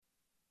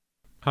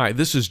Hi,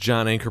 this is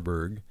John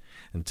Ankerberg,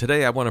 and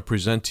today I want to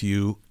present to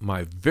you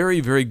my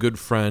very, very good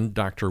friend,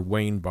 Dr.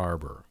 Wayne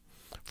Barber.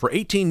 For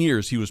 18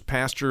 years, he was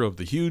pastor of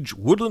the huge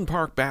Woodland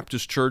Park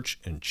Baptist Church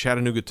in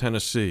Chattanooga,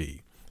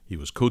 Tennessee. He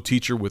was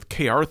co-teacher with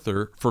Kay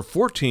Arthur for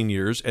 14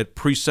 years at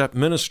Precept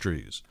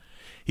Ministries.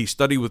 He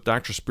studied with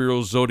Dr.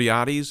 Spiro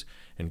Zodhiates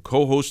and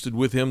co-hosted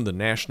with him the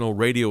national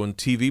radio and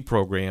TV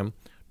program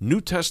New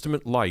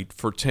Testament Light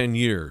for 10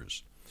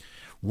 years.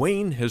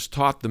 Wayne has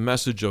taught the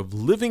message of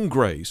living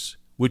grace,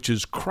 which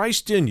is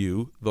Christ in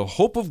you, the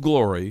hope of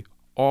glory,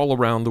 all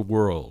around the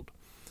world.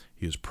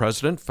 He is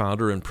president,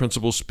 founder, and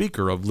principal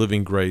speaker of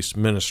Living Grace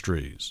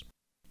Ministries.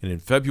 And in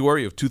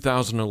February of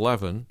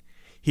 2011,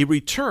 he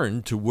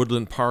returned to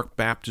Woodland Park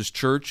Baptist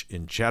Church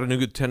in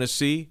Chattanooga,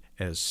 Tennessee,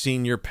 as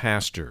senior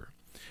pastor.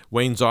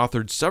 Wayne's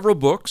authored several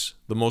books.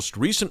 The most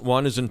recent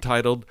one is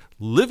entitled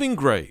Living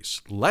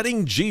Grace,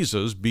 Letting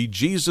Jesus Be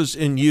Jesus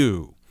in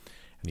You.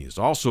 And he has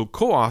also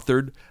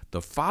co-authored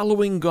The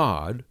Following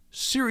God,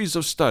 series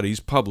of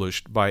studies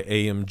published by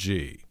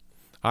AMG.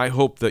 I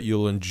hope that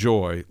you'll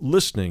enjoy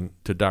listening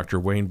to Dr.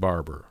 Wayne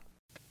Barber.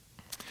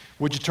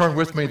 Would you turn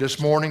with me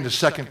this morning to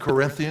 2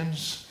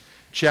 Corinthians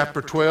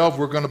chapter 12?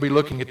 We're going to be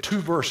looking at two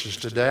verses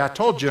today. I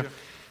told you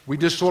we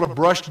just sort of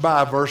brushed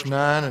by verse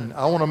 9, and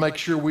I want to make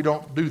sure we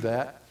don't do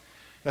that.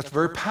 That's a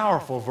very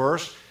powerful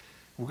verse.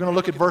 We're going to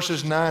look at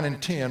verses 9 and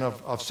 10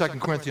 of 2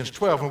 Corinthians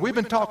 12, and we've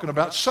been talking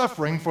about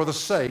suffering for the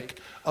sake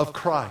of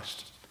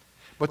Christ.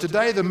 But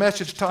today the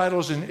message title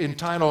is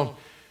entitled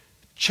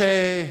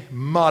Che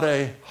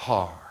Mare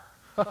Har.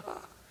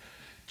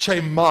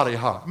 Che Mare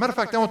Har. Matter of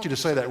fact, I want you to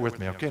say that with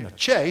me, okay? Now,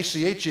 Che,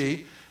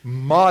 C-H-E,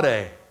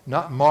 Mare,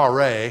 not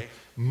Mare,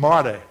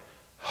 Mare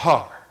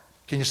Har.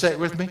 Can you say it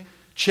with me?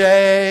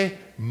 Che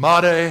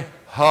Mare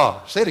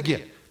Har. Say it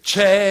again.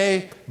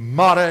 Che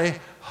Mare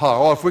Har.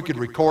 Oh, if we could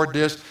record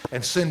this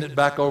and send it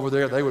back over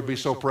there, they would be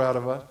so proud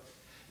of us.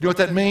 You know what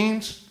that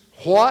means?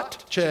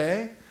 What?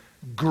 Che.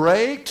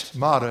 Great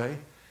Mare.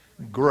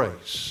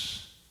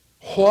 Grace.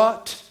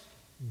 What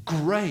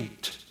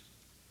great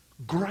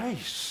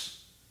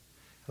grace.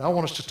 And I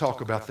want us to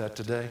talk about that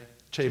today.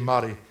 Che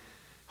Mare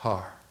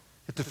Har.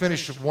 At the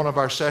finish of one of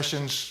our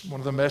sessions,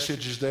 one of the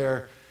messages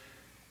there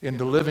in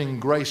the Living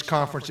Grace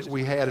conference that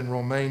we had in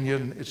Romania,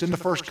 and it's in the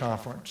first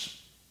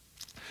conference.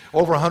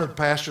 Over 100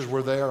 pastors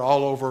were there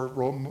all over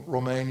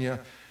Romania,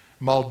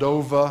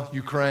 Moldova,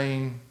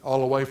 Ukraine, all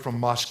the way from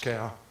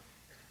Moscow.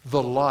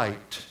 The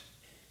light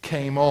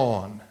came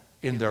on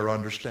in their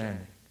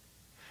understanding.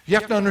 You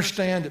have to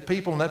understand that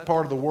people in that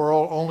part of the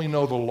world only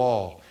know the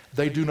law.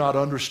 They do not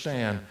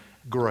understand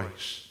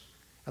grace.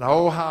 And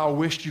oh, how I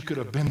wished you could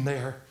have been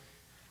there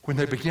when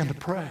they began to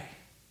pray.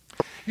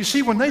 You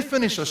see, when they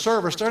finish a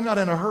service, they're not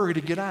in a hurry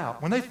to get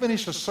out. When they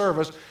finish a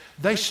service,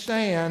 they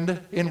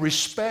stand in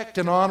respect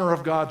and honor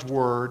of God's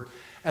Word,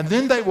 and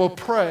then they will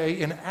pray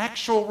in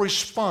actual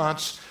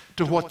response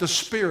to what the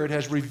Spirit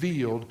has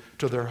revealed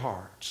to their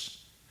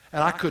hearts.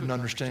 And I couldn't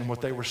understand what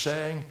they were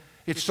saying.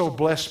 It so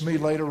blessed me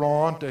later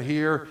on to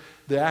hear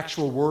the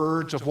actual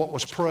words of what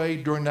was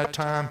prayed during that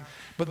time.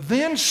 But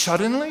then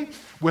suddenly,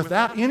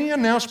 without any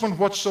announcement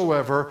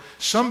whatsoever,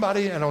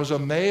 somebody, and it was a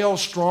male,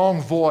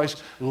 strong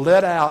voice,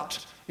 let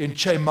out in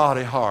Che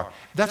Mare Har.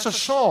 That's a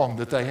song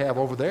that they have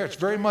over there. It's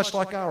very much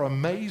like our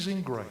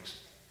Amazing Grace.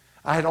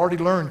 I had already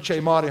learned Che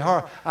Mare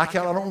Har. I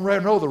don't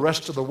really know the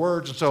rest of the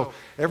words, and so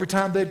every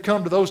time they'd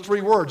come to those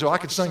three words, I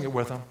could sing it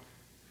with them.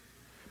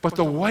 But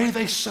the way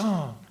they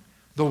sung,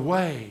 the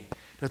way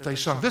that they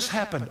sung. This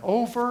happened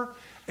over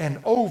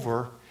and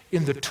over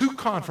in the two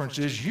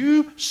conferences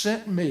you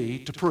sent me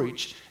to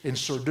preach in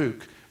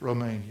Serduk,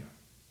 Romania.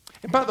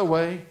 And by the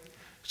way,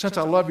 since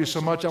I love you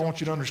so much, I want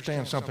you to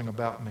understand something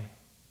about me.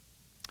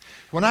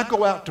 When I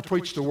go out to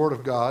preach the Word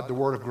of God, the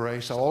Word of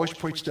grace, I always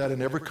preach that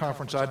in every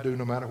conference I do,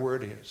 no matter where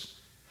it is.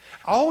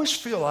 I always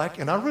feel like,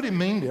 and I really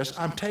mean this,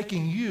 I'm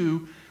taking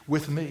you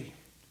with me.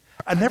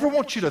 I never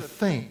want you to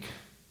think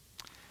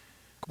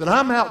that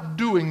I'm out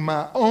doing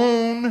my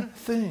own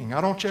thing.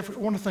 I don't ever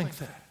want to think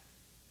that.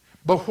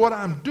 But what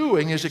I'm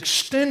doing is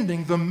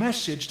extending the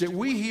message that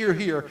we hear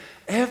here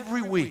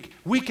every week,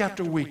 week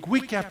after week,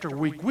 week after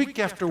week, week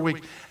after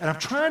week. And I'm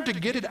trying to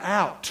get it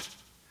out,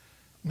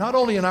 not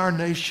only in our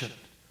nation,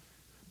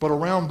 but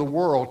around the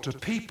world to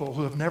people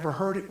who have never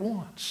heard it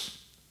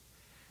once.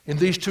 In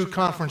these two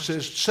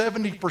conferences,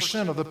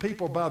 70% of the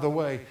people, by the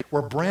way,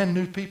 were brand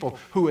new people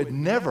who had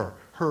never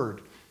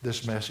heard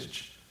this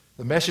message.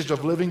 The message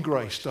of living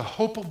grace, the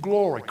hope of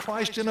glory,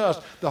 Christ in us,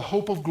 the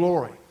hope of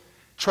glory,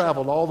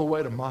 traveled all the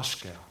way to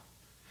Moscow.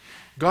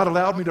 God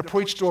allowed me to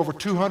preach to over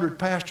 200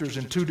 pastors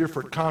in two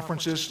different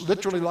conferences,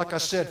 literally, like I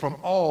said, from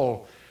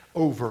all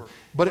over.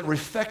 But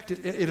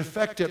it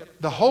affected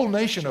the whole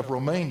nation of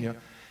Romania.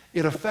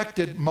 It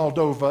affected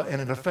Moldova,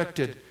 and it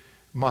affected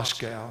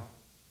Moscow.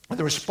 And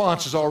the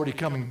response is already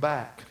coming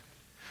back.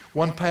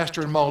 One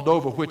pastor in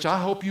Moldova, which I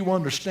hope you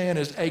understand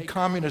is a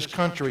communist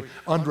country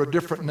under a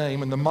different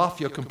name, and the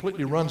mafia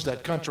completely runs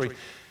that country.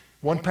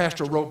 One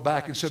pastor wrote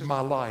back and said,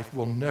 "My life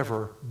will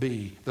never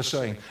be the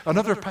same."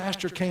 Another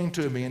pastor came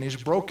to me and his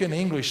broken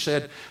English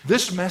said,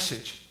 "This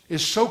message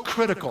is so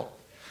critical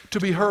to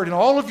be heard in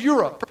all of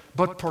Europe,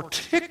 but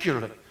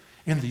particularly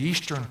in the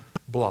Eastern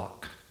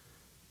Bloc."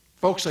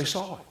 Folks, they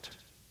saw it.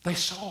 They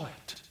saw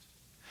it.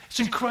 It's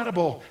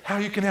incredible how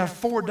you can have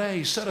 4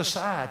 days set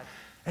aside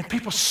and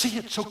people see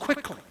it so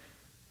quickly.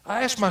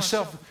 I asked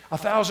myself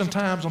 1,000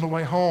 times on the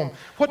way home,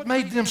 what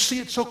made them see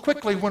it so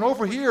quickly when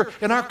over here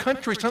in our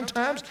country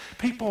sometimes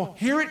people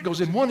hear it, goes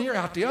in one ear,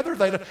 out the other.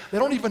 They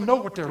don't even know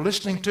what they're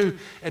listening to.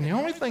 And the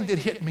only thing that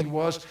hit me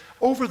was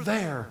over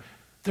there,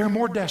 they're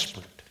more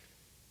desperate.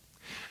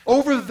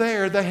 Over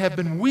there, they have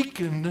been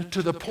weakened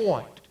to the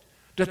point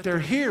that their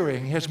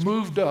hearing has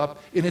moved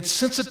up in its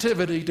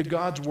sensitivity to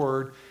God's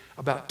Word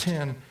about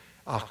 10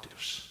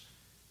 octaves.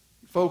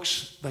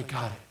 Folks, they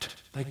got it.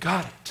 They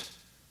got it.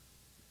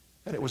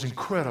 And it was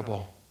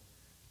incredible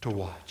to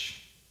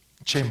watch.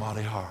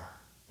 Chemalihar.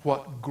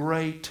 What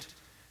great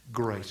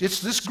grace. It's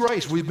this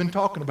grace we've been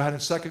talking about in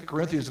 2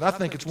 Corinthians, and I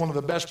think it's one of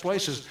the best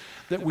places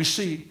that we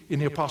see in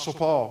the Apostle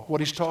Paul, what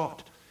he's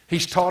taught.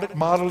 He's taught it,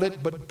 modeled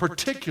it, but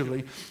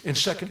particularly in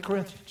 2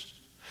 Corinthians.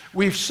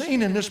 We've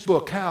seen in this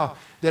book how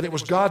that it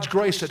was God's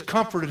grace that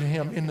comforted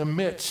him in the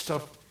midst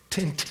of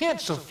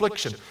intense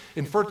affliction.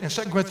 In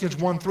 2 Corinthians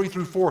 1, 3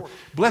 through 4,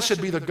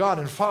 "Blessed be the God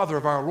and Father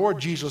of our Lord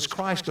Jesus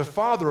Christ, the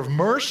Father of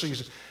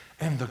mercies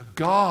and the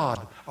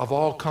God of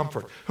all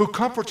comfort, who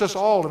comforts us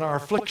all in our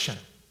affliction,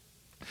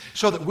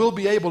 so that we'll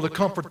be able to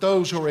comfort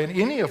those who are in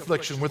any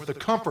affliction with the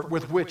comfort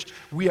with which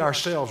we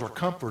ourselves are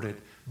comforted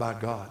by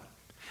God."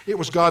 It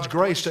was God's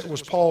grace that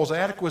was Paul's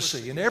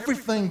adequacy in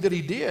everything that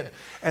he did.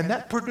 And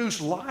that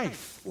produced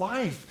life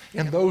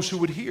in those who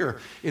would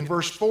hear. In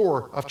verse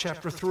 4 of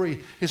chapter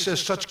 3, it says,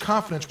 "Such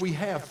confidence we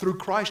have through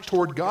Christ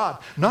toward God.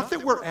 Not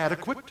that we're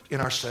adequate in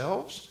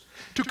ourselves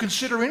to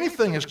consider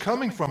anything as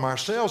coming from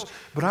ourselves,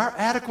 but our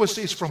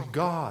adequacy is from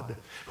God,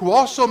 who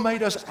also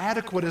made us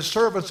adequate as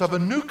servants of a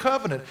new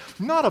covenant,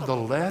 not of the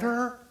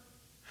letter,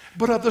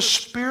 but of the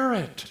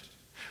Spirit.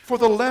 For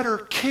the letter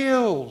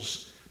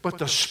kills, but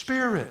the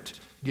Spirit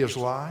gives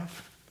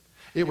life."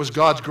 It was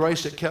God's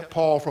grace that kept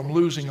Paul from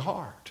losing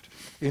heart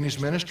in his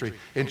ministry.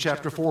 In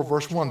chapter 4,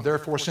 verse 1,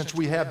 "Therefore, since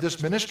we have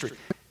this ministry,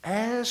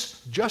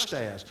 just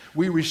as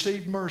we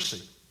received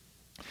mercy,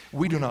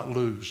 we do not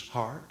lose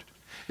heart."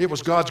 It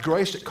was God's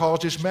grace that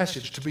caused his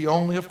message to be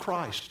only of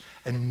Christ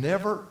and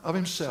never of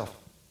himself.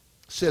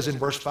 It says in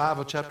verse 5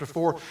 of chapter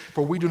 4,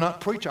 "For we do not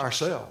preach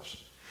ourselves,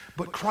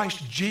 but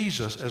Christ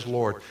Jesus as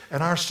Lord,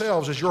 and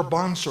ourselves as your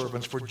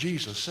bondservants for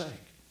Jesus' sake."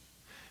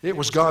 It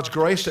was God's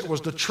grace that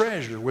was the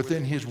treasure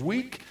within his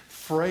weak,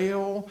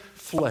 frail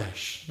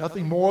flesh.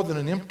 Nothing more than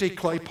an empty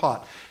clay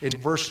pot. In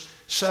verse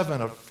 7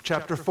 of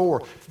chapter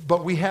 4,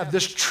 "But we have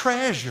this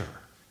treasure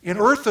in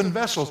earthen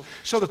vessels,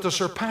 so that the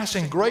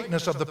surpassing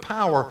greatness of the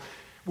power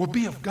will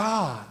be of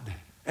God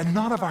and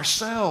not of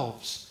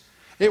ourselves."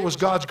 It was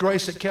God's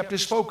grace that kept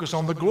his focus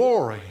on the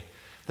glory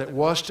that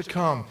was to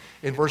come.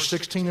 In verse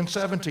 16 and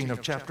 17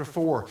 of chapter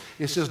 4,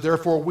 it says,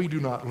 "Therefore we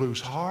do not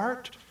lose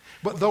heart.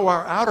 But though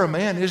our outer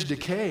man is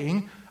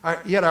decaying,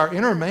 yet our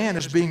inner man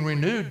is being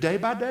renewed day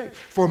by day.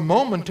 For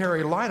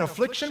momentary light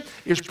affliction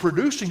is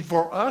producing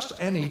for us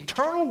an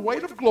eternal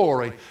weight of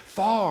glory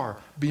far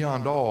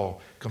beyond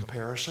all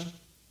comparison."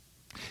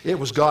 It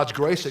was God's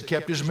grace that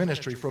kept his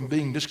ministry from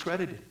being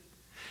discredited.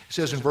 It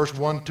says in verse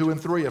 1, 2,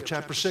 and 3 of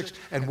chapter 6,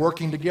 "And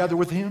working together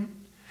with him,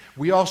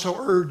 we also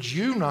urge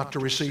you not to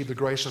receive the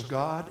grace of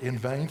God in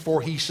vain.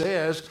 For he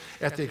says,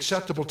 at the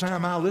acceptable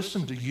time I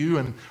listened to you,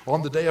 and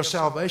on the day of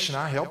salvation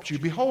I helped you.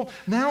 Behold,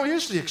 now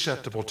is the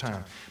acceptable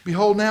time.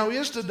 Behold, now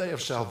is the day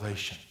of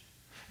salvation.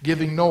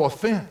 Giving no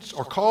offense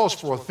or cause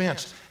for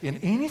offense in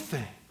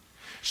anything,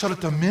 so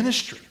that the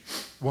ministry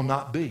will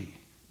not be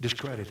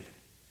discredited."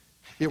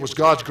 It was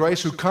God's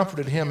grace who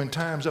comforted him in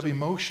times of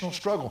emotional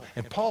struggle.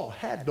 And Paul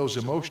had those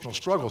emotional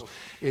struggles.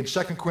 In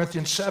 2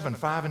 Corinthians 7,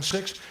 5 and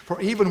 6, "For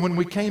even when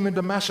we came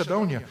into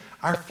Macedonia,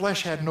 our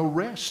flesh had no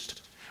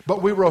rest.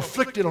 But we were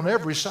afflicted on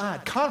every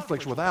side,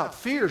 conflicts without,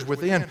 fears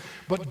within.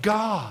 But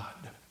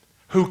God,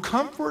 who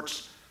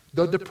comforts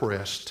the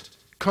depressed,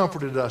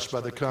 comforted us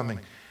by the coming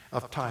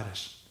of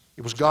Titus."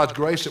 It was God's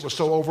grace that was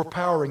so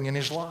overpowering in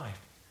his life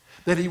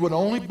that he would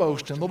only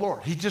boast in the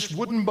Lord. He just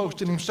wouldn't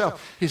boast in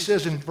himself. He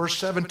says in verse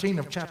 17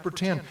 of chapter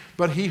 10,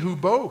 "But he who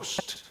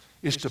boasts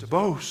is to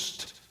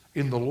boast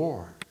in the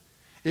Lord."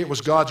 It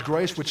was God's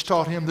grace which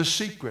taught him the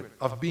secret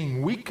of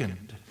being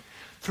weakened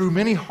through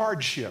many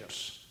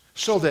hardships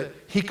so that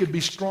he could be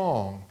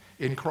strong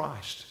in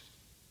Christ.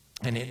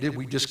 And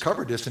we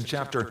discovered this in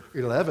chapter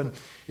 11.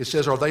 It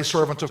says, "Are they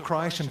servants of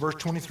Christ?" in verse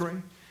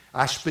 23.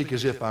 "I speak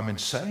as if I'm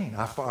insane.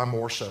 I far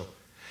more so.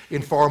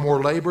 In far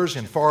more labors,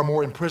 in far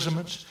more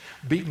imprisonments,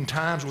 beaten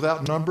times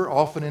without number,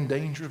 often in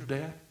danger of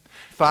death.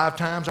 5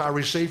 times I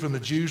received from the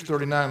Jews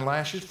 39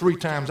 lashes. 3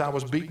 times I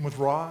was beaten with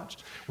rods.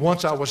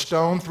 Once I was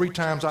stoned. 3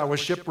 times I was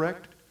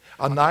shipwrecked.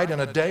 A night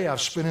and a day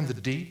I've spent in the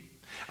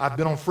deep. I've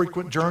been on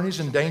frequent journeys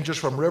in dangers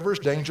from rivers,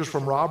 dangers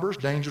from robbers,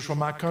 dangers from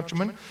my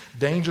countrymen,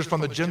 dangers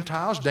from the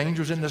Gentiles,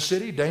 dangers in the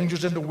city,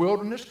 dangers in the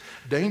wilderness,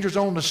 dangers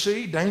on the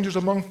sea, dangers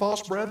among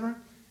false brethren.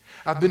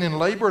 I've been in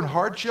labor and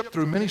hardship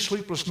through many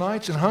sleepless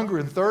nights, and hunger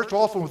and thirst,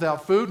 often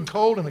without food and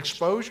cold and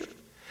exposure.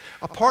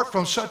 Apart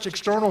from such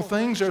external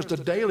things, there's the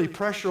daily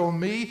pressure on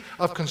me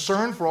of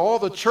concern for all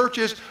the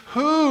churches.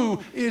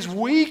 Who is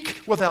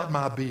weak without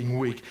my being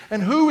weak?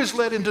 And who is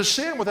led into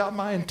sin without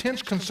my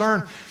intense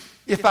concern?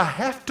 If I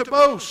have to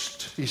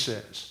boast, he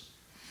says,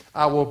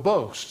 I will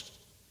boast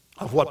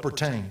of what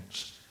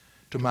pertains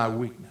to my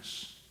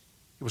weakness.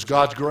 It was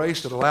God's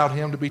grace that allowed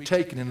him to be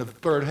taken into the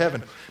third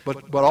heaven.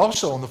 But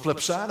also on the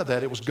flip side of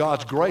that, it was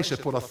God's grace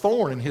that put a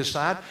thorn in his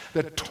side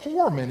that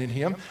tormented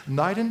him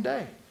night and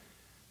day.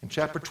 In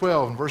chapter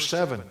 12 and verse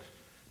 7,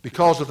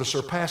 because of the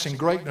surpassing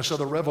greatness of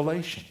the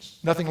revelations,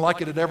 nothing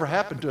like it had ever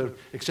happened to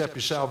except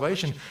his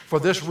salvation, for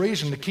this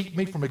reason to keep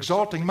me from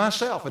exalting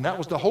myself. And that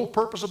was the whole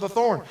purpose of the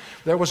thorn.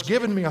 There was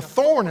given me a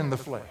thorn in the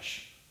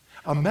flesh,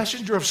 a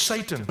messenger of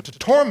Satan to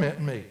torment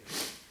me,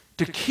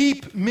 to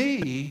keep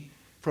me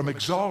from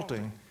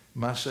exalting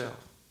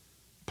myself.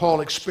 Paul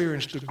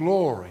experienced the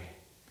glory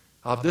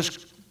of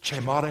this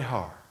Chemade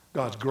Har,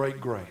 God's great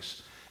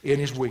grace, in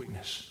his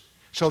weakness,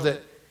 so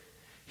that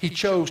he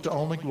chose to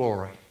only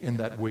glory in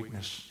that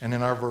weakness. And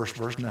in our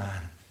verse 9,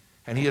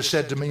 and he has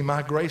said to me,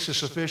 my grace is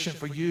sufficient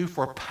for you,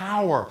 for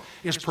power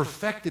is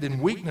perfected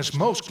in weakness.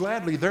 Most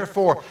gladly,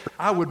 therefore,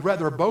 I would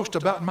rather boast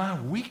about my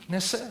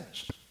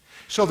weaknesses,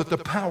 so that the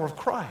power of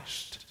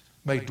Christ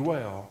may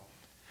dwell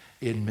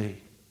in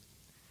me.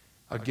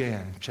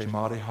 Again,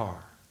 Chemade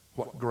Har,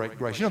 what great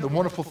grace. You know, the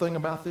wonderful thing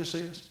about this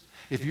is,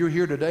 if you're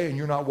here today and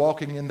you're not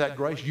walking in that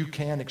grace, you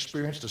can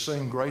experience the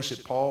same grace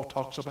that Paul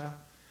talks about.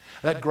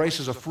 That grace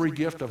is a free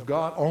gift of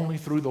God only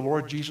through the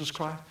Lord Jesus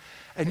Christ.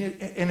 And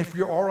if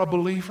you are a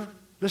believer,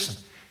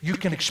 listen, you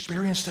can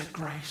experience that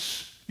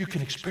grace. You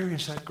can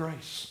experience that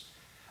grace.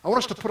 I want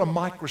us to put a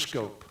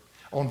microscope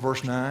on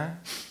verse 9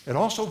 and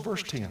also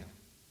verse 10.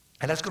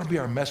 And that's going to be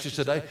our message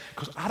today,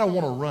 because I don't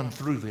want to run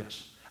through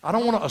this. I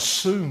don't want to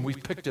assume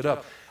we've picked it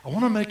up. I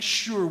want to make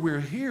sure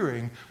we're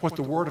hearing what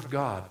the Word of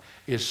God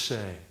is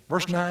saying.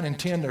 Verse 9 and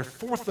 10, there are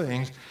four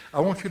things I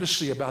want you to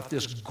see about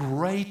this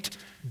great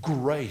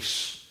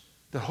grace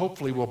that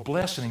hopefully will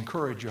bless and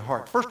encourage your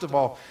heart. First of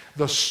all,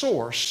 the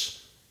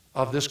source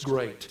of this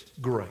great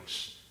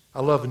grace.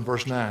 I love in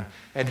verse 9.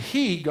 And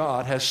he,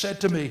 God, has said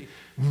to me,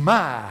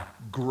 my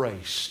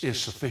grace is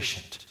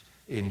sufficient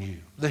in you.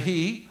 The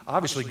he,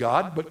 obviously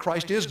God, but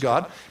Christ is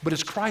God, but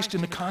it's Christ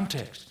in the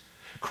context.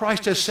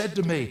 Christ has said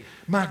to me,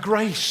 my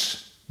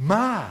grace,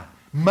 my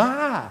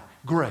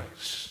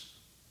grace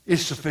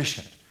is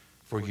sufficient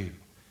for you.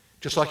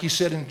 Just like he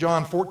said in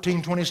John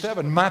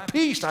 14:27, my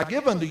peace I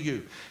give unto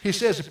you. He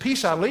says, the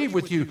peace I leave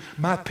with you,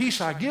 my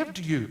peace I give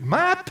to you.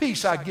 My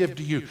peace I give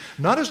to you.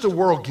 Not as the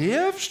world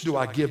gives, do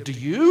I give to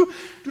you.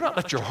 Do not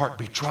let your heart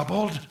be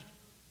troubled,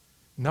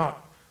 nor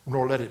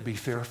let it be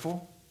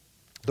fearful.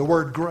 The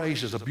word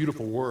grace is a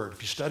beautiful word.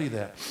 If you study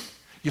that,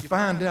 you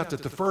find out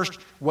that the first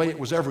way it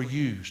was ever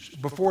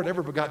used, before it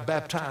ever got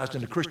baptized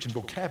in the Christian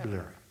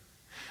vocabulary,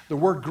 the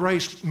word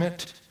grace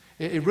meant,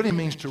 it really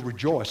means to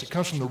rejoice. It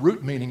comes from the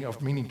root meaning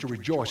to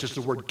rejoice. It's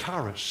the word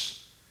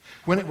charis.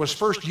 When it was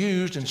first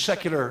used in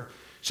secular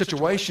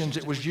situations,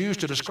 it was used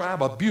to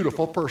describe a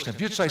beautiful person.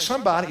 If you'd say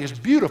somebody is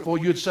beautiful,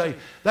 you'd say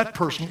that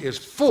person is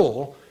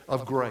full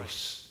of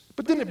grace.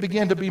 But then it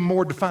began to be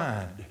more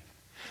defined.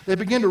 They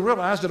began to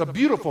realize that a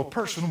beautiful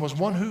person was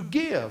one who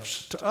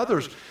gives to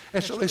others.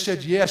 And so they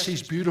said, yes,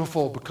 he's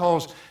beautiful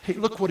because, hey,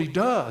 look what he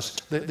does.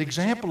 The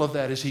example of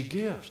that is he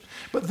gives.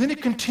 But then it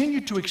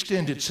continued to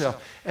extend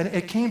itself. And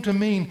it came to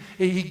mean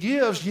he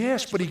gives,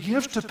 yes, but he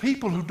gives to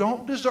people who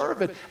don't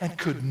deserve it and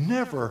could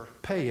never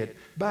pay it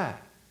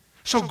back.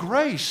 So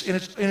grace in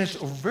its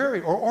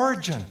very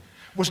origin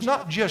was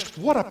not just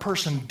what a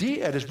person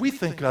did as we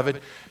think of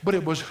it, but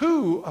it was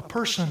who a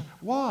person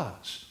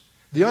was.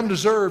 The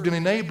undeserved and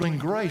enabling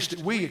grace that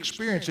we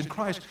experience in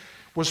Christ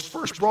was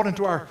first brought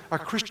into our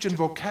Christian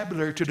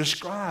vocabulary to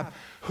describe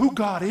who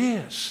God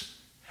is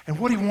and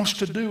what he wants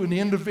to do in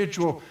the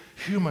individual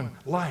human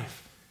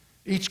life.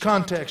 Each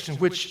context in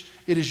which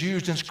it is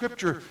used in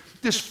Scripture,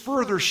 this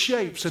further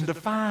shapes and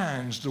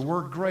defines the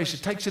word grace.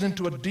 It takes it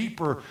into a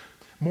deeper,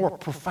 more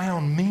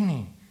profound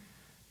meaning.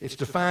 It's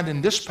defined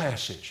in this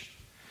passage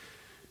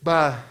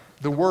by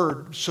the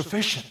word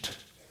sufficient.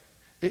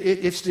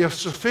 It's the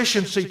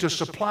sufficiency to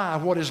supply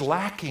what is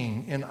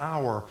lacking in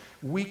our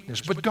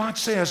weakness. But God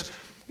says,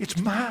 it's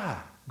my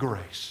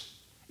grace.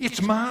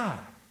 It's my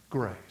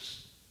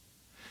grace.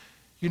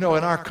 You know,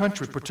 in our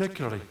country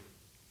particularly,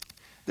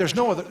 there's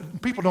no other,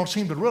 people don't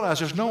seem to realize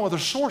there's no other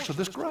source of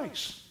this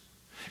grace.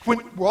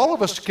 When all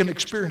of us can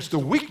experience the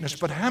weakness,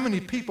 but how many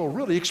people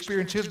really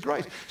experience his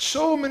grace?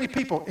 So many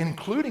people,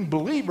 including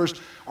believers,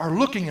 are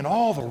looking in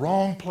all the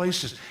wrong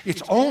places.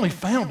 It's only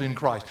found in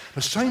Christ.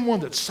 The same one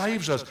that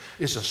saves us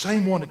is the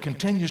same one that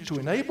continues to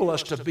enable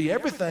us to be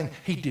everything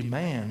he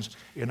demands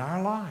in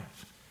our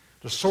life.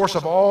 The source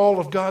of all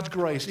of God's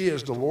grace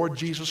is the Lord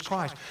Jesus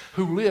Christ,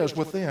 who lives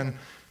within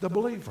the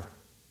believer.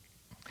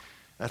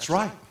 That's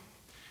right.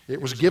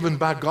 It was given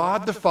by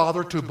God the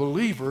Father to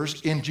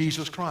believers in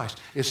Jesus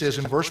Christ. It says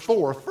in verse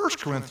 4 of 1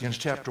 Corinthians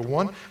chapter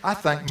 1, I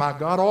thank my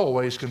God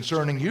always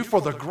concerning you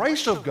for the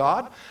grace of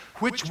God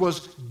which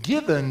was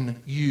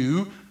given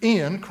you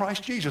in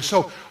Christ Jesus.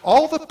 So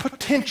all the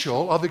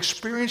potential of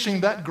experiencing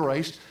that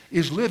grace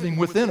is living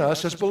within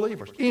us as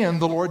believers in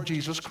the Lord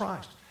Jesus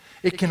Christ.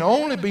 It can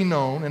only be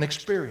known and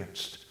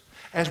experienced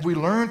as we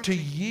learn to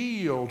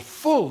yield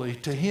fully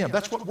to Him.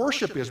 That's what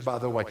worship is, by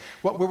the way,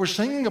 what we were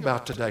singing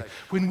about today.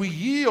 When we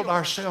yield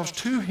ourselves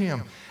to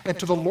Him and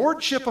to the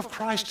Lordship of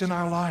Christ in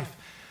our life,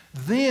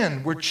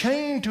 then we're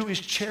chained to His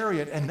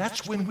chariot, and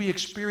that's when we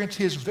experience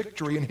His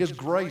victory and His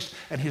grace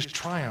and His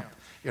triumph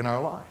in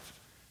our life.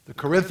 The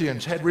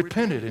Corinthians had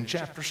repented in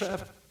chapter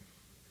 7.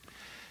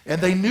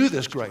 And they knew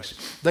this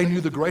grace. They knew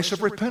the grace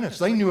of repentance.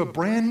 They knew a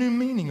brand new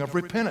meaning of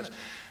repentance.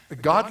 The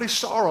godly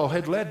sorrow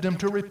had led them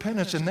to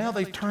repentance, and now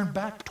they've turned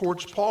back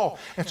towards Paul.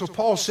 And so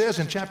Paul says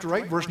in chapter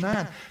 8, verse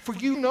 9, for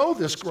you know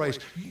this grace.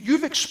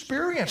 You've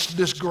experienced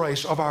this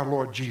grace of our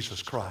Lord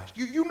Jesus Christ.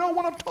 You know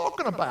what I'm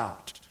talking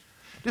about.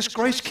 This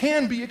grace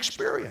can be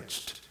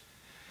experienced.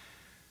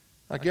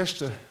 I guess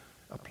the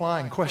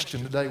applying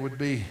question today would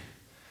be,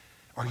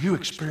 are you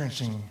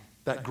experiencing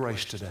that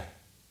grace today?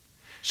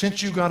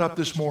 Since you got up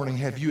this morning,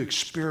 have you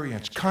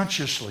experienced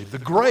consciously the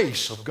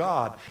grace of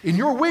God? In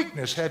your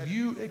weakness, have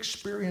you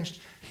experienced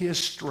His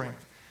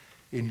strength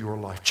in your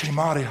life?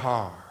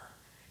 Chemadihar,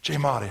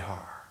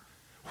 Chemadihar.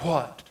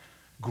 What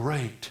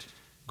great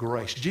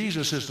grace.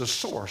 Jesus is the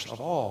source of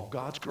all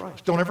God's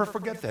grace. Don't ever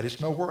forget that. It's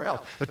nowhere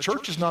else. The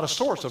church is not a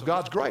source of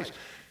God's grace.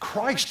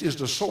 Christ is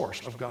the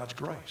source of God's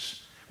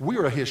grace. We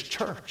are His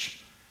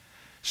church.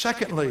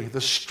 Secondly, the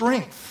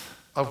strength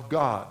of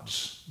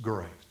God's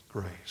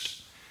grace.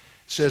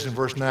 Says in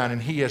verse 9,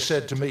 and He has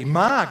said to me,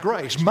 my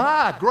grace.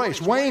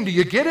 Wayne, do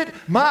you get it?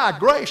 My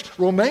grace.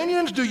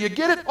 Romanians, do you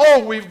get it?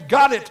 Oh, we've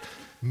got it.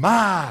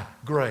 My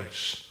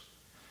grace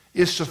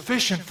is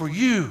sufficient for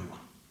you,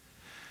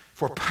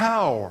 for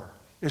power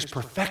is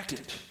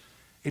perfected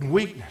in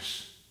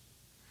weakness.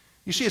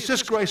 You see, it's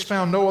this grace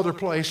found no other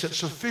place that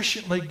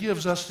sufficiently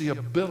gives us the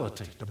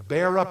ability to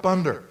bear up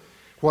under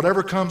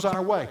whatever comes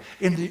our way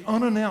in the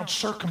unannounced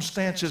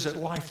circumstances that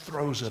life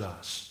throws at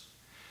us.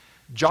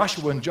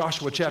 Joshua in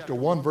Joshua chapter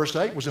 1 verse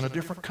 8 was in a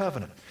different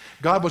covenant.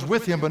 God was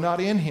with him but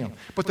not in him.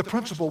 But the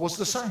principle was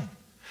the same.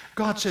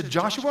 God said,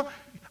 Joshua,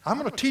 I'm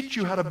going to teach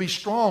you how to be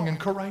strong and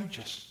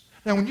courageous.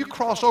 Now when you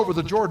cross over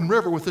the Jordan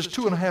River with this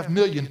 2.5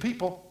 million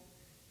people,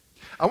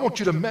 I want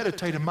you to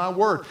meditate in my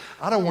word.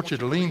 I don't want you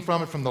to lean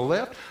from it from the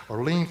left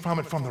or lean from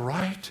it from the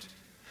right.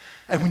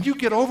 And when you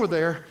get over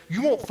there,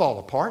 you won't fall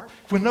apart.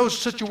 When those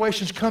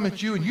situations come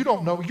at you and you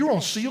don't know, you're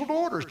on sealed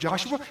orders,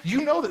 Joshua.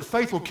 You know that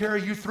faith will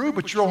carry you through,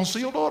 but you're on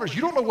sealed orders. You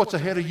don't know what's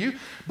ahead of you.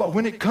 But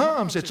when it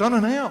comes, it's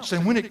unannounced.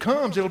 And when it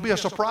comes, it'll be a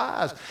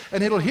surprise.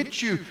 And it'll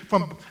hit you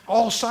from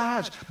all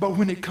sides. But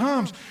when it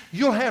comes,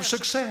 you'll have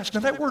success. Now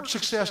that word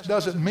success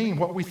doesn't mean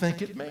what we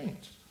think it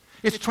means.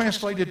 It's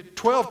translated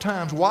 12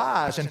 times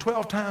wise and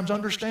 12 times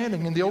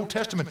understanding in the Old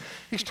Testament.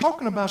 He's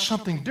talking about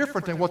something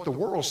different than what the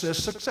world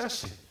says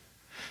success is.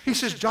 He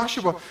says,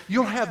 Joshua,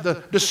 you'll have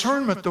the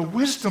discernment, the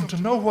wisdom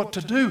to know what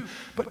to do.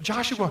 But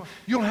Joshua,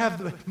 you'll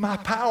have my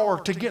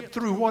power to get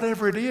through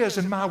whatever it is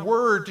and my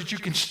word that you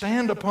can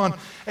stand upon.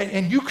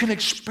 And you can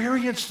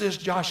experience this,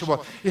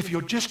 Joshua, if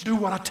you'll just do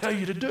what I tell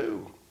you to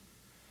do.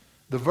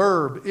 The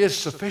verb is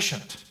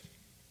sufficient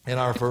in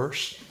our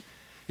verse.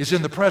 It's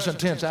in the present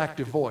tense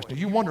active voice. Now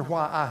you wonder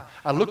why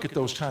I look at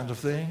those kinds of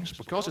things,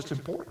 because it's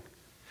important.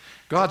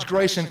 God's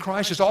grace in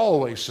Christ is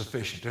always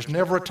sufficient. There's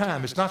never a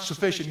time. It's not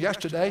sufficient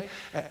yesterday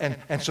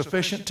and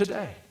sufficient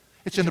today.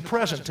 It's in the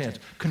present tense,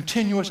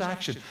 continuous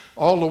action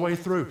all the way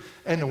through.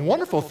 And the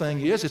wonderful thing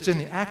is it's in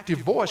the active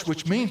voice,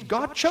 which means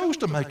God chose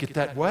to make it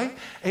that way.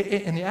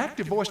 And the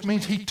active voice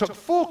means He took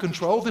full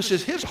control. This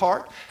is His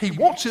heart. He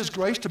wants His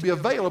grace to be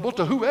available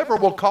to whoever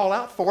will call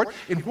out for it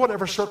in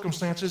whatever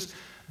circumstances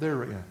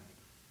they're in.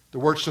 The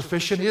word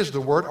sufficient is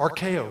the word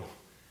archeo,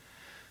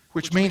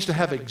 which means to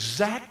have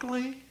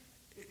exactly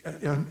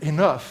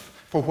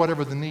enough for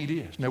whatever the need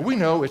is. Now we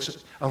know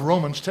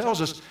Romans tells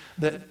us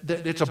that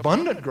it's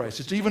abundant grace.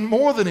 It's even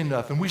more than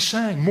enough. And we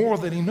sang more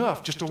than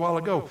enough just a while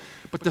ago.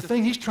 But the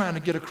thing he's trying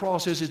to get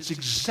across is it's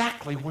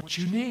exactly what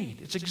you need.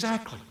 It's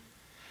exactly.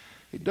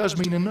 It does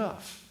mean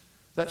enough.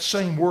 That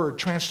same word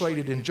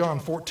translated in John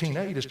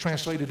 14:8 is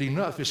translated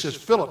enough. It says,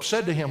 Philip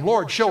said to him,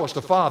 Lord, show us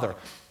the Father,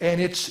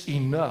 and it's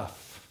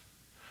enough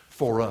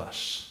for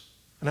us.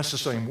 And that's the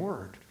same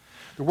word.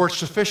 The word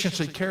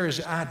sufficiency carries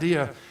the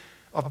idea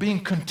of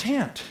being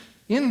content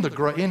in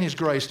His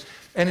grace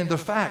and in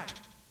fact,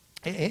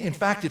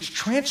 it's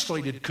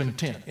translated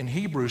content in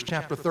Hebrews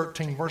chapter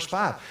 13, verse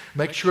 5.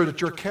 Make sure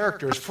that your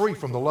character is free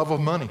from the love of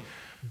money.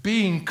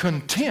 Being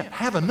content,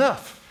 have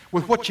enough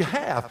with what you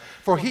have,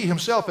 for He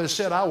Himself has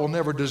said, I will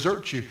never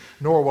desert you,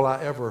 nor will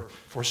I ever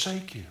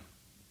forsake you.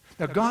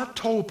 Now God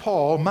told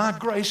Paul, my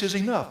grace is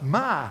enough.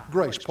 My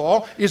grace,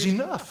 Paul, is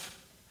enough.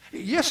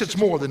 Yes, it's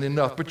more than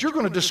enough, but you're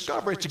going to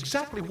discover it's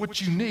exactly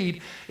what you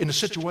need in the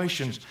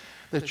situations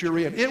that you're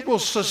in. It will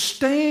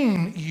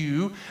sustain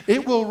you.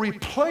 It will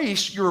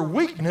replace your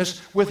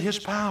weakness with His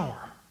power.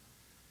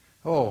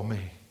 Oh, me.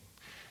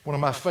 One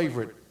of my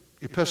favorite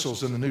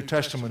epistles in the New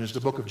Testament is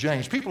the book of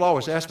James. People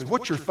always ask me,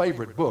 what's your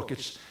favorite book?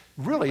 It's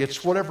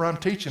whatever I'm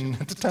teaching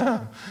at the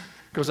time,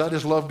 because I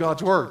just love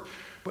God's Word.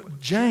 But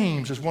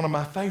James is one of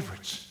my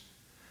favorites.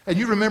 And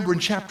you remember in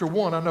chapter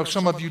 1, I know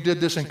some of you did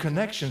this in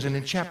connections, and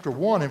in chapter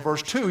 1 in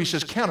verse 2, he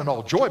says, count it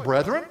all joy,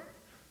 brethren,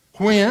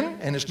 when,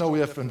 and it's no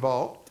if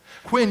involved,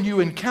 when you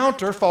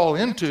encounter,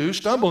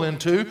 stumble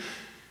into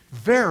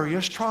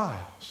various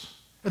trials.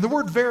 And the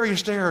word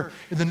various there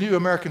in the New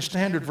American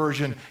Standard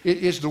Version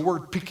is the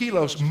word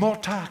pikilos,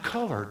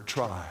 multicolored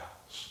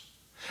trials.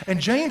 And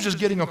James is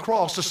getting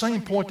across the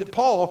same point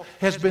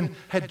that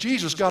had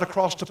Jesus got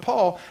across to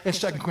Paul in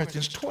 2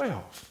 Corinthians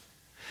 12.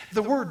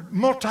 The word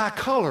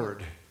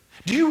multicolored.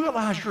 Do you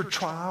realize your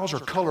trials are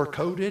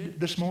color-coded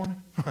this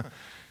morning?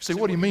 Say,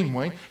 what do you mean,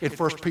 Wayne? In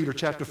 1 Peter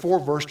chapter 4,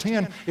 verse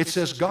 10, it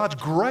says God's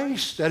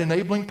grace, that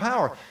enabling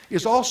power,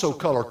 is also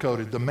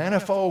color-coded, the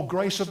manifold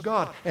grace of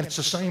God. And it's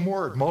the same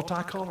word,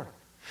 multicolored.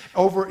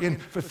 Over in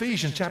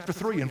Ephesians chapter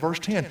 3 and verse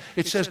 10,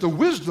 it says the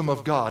wisdom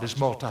of God is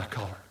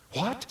multicolored.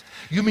 What?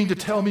 You mean to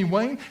tell me,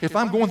 Wayne, if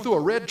I'm going through a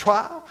red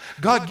trial,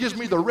 God gives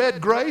me the red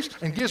grace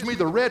and gives me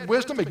the red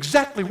wisdom,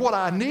 exactly what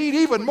I need,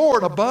 even more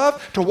and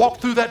above, to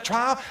walk through that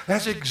trial?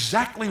 That's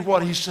exactly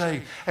what he's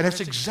saying. And that's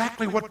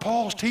exactly what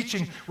Paul's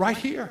teaching right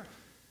here.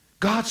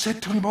 God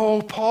said to him,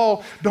 oh,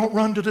 Paul, don't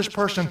run to this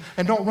person,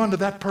 and don't run to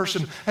that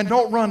person, and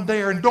don't run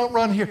there, and don't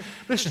run here.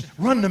 Listen,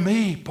 run to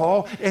me,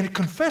 Paul, and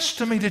confess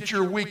to me that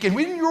you're weak. And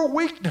in your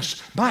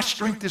weakness, my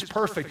strength is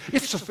perfect.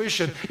 It's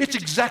sufficient. It's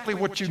exactly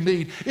what you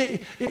need.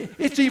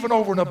 It's even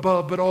over and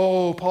above. But,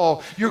 oh,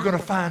 Paul, you're going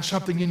to find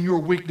something in your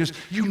weakness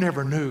you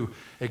never knew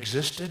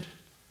existed.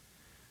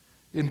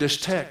 In this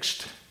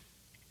text,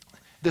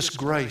 this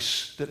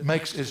grace that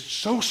makes it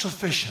so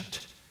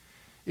sufficient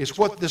is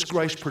what this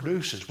grace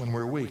produces when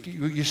we're weak.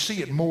 You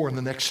see it more in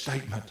the next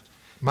statement.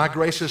 My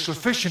grace is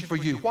sufficient for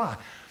you. Why?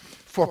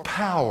 For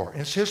power,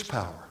 it's His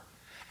power,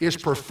 is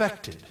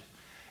perfected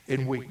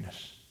in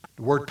weakness.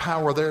 The word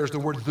power there is the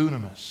word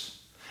dunamis.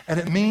 And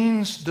it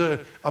means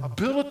the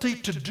ability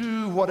to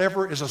do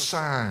whatever is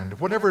assigned,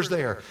 whatever is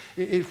there,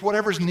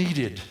 whatever is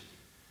needed.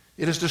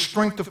 It is the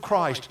strength of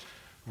Christ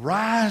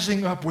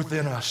rising up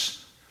within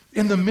us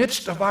in the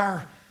midst of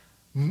our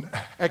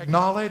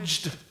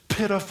acknowledged,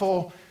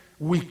 pitiful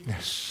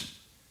weakness,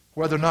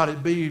 whether or not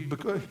it be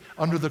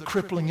under the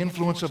crippling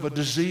influence of a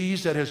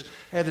disease that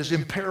has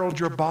imperiled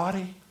your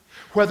body,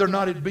 whether or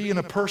not it be in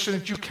a person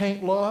that you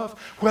can't love,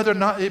 whether or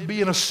not it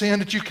be in a sin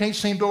that you can't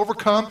seem to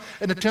overcome,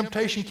 and the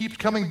temptation keeps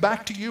coming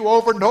back to you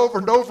over and over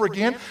and over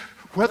again,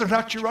 whether or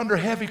not you're under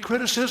heavy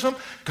criticism.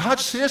 God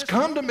says,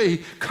 come to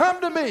me, come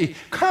to me,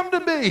 come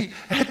to me.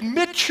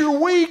 Admit you're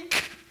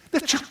weak.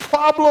 That's your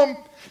problem.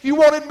 You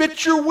won't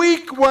admit you're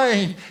weak,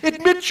 Wayne.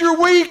 Admit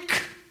you're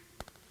weak.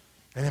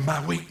 And in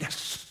my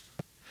weakness,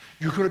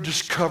 you're going to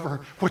discover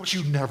what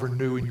you never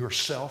knew in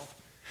yourself.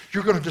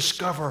 You're going to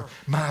discover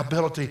my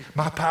ability,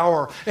 my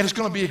power, and it's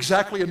going to be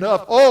exactly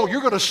enough. Oh,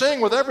 you're going to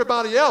sing with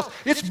everybody else.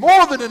 It's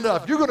more than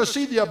enough. You're going to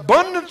see the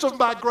abundance of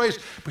my grace,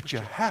 but you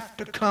have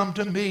to come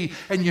to me,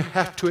 and you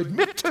have to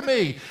admit to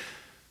me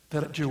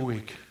that you're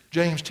weak.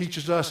 James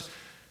teaches us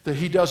that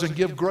he doesn't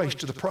give grace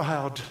to the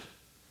proud.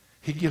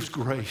 He gives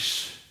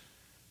grace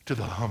to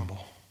the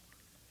humble.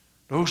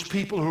 Those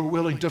people who are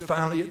willing to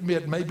finally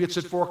admit, maybe it's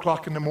at 4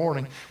 o'clock in the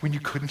morning when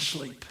you couldn't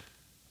sleep.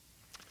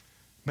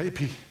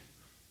 Maybe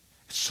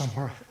it's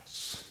somewhere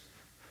else.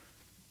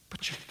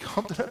 But you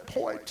come to that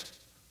point.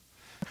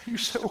 You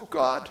say, oh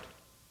God,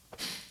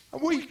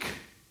 I'm weak.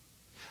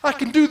 I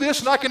can do this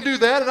and I can do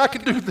that and I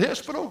can do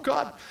this, but oh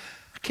God,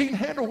 I can't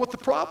handle what the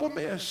problem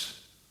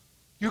is.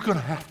 You're going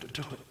to have to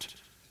do it.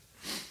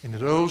 In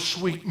those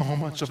sweet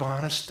moments of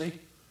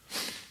honesty,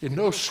 in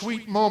those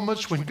sweet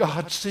moments when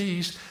God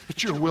sees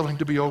that you're willing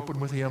to be open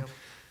with Him,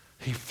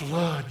 He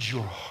floods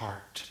your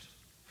heart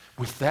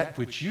with that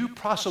which you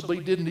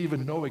possibly didn't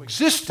even know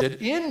existed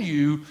in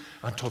you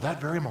until that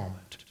very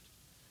moment.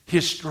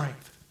 His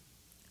strength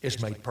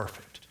is made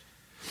perfect.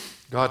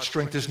 God's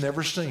strength is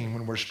never seen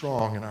when we're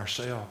strong in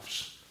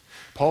ourselves.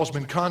 Paul's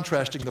been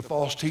contrasting the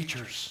false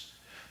teachers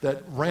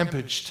that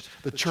rampaged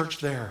the church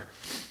there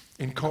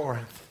in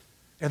Corinth.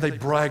 And they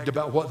bragged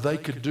about what they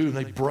could do, and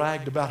they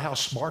bragged about how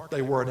smart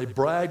they were, and they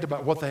bragged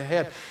about what they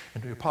had.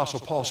 And the Apostle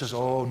Paul says,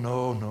 oh,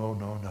 no, no,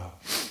 no, no.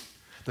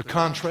 The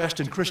contrast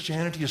in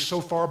Christianity is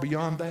so far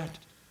beyond that.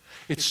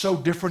 It's so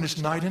different, it's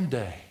night and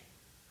day.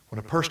 When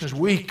a person is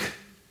weak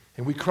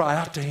and we cry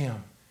out to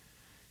Him,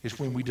 is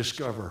when we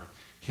discover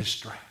His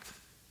strength.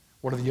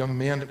 One of the young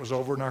men that was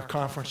over in our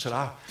conference said,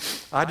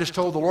 I just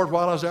told the Lord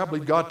while I was there, I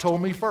believe God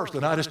told me first.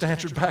 And I just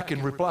answered back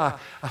in reply.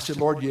 I said,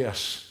 Lord,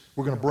 yes.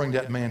 We're going to bring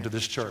that man to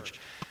this church.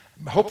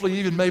 Hopefully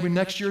even maybe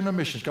next year in the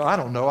missions. I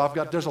don't know.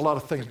 There's a lot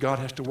of things God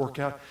has to work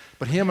out.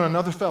 But him and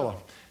another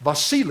fellow,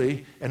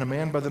 Vasily, and a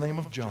man by the name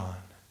of John.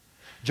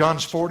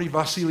 John's 40,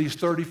 Vasily's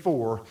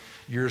 34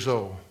 years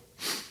old.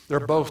 They're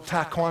both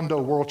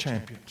Taekwondo world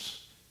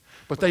champions.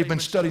 But they've been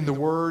studying the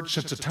Word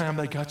since the time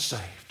they got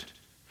saved.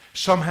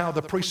 Somehow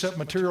the precept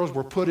materials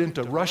were put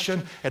into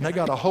Russian, and they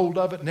got a hold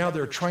of it. Now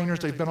they're trainers.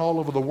 They've been all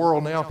over the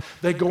world now.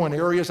 They go in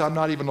areas I'm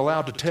not even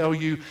allowed to tell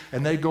you,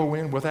 and they go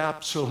in with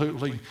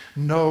absolutely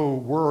no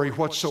worry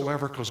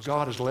whatsoever because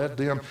God has led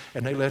them,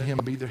 and they let Him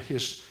be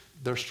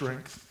their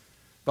strength.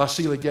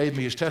 Vasily gave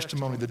me his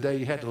testimony the day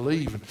he had to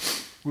leave. And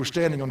we were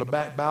standing on the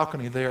back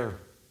balcony there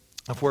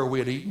of where we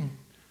had eaten.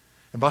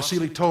 And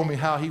Vasily told me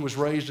how he was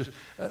raised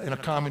in a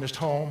communist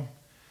home.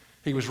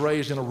 He was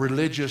raised in a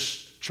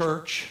religious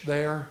church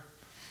there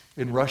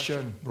in Russia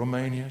and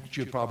Romania.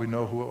 You'd probably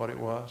know what it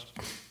was.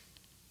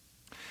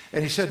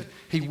 And he said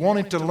he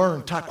wanted to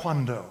learn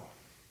Taekwondo.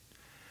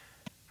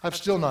 I'm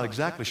still not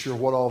exactly sure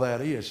what all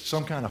that is.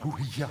 Some kind of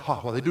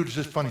hoo-yah-ha. Well, they do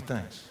just funny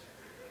things.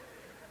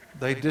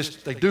 They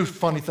do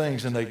funny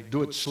things, and they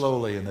do it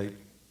slowly, and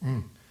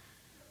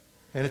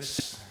and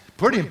it's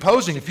pretty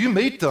imposing. If you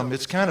meet them,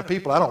 it's kind of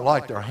people I don't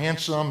like. They're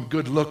handsome,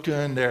 good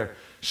looking, they're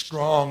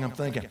strong. I'm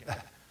thinking,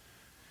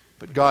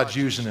 but God's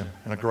using them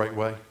in a great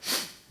way.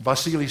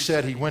 Vasily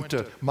said he went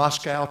to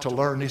Moscow to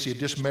learn this. He had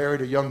just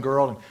married a young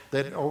girl, and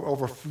they'd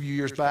over a few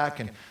years back,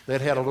 and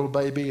they'd had a little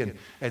baby,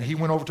 and he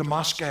went over to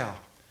Moscow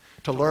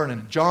to learn.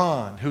 And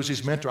John, who's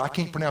his mentor, I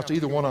can't pronounce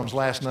either one of them's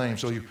last name,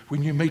 so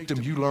when you meet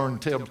them, you learn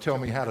and tell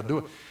me how to do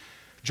it.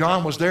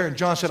 John was there, and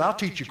John said, I'll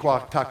teach you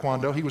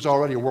Taekwondo. He was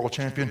already a world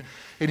champion.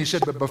 And he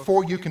said, but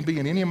before you can be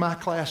in any of my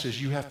classes,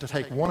 you have to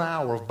take 1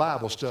 hour of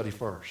Bible study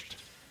first.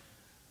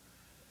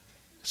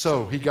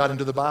 So he got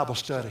into the Bible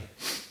study,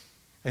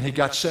 and he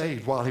got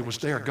saved while he was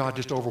there. God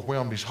just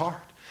overwhelmed his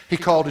heart. He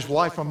called his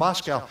wife from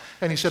Moscow,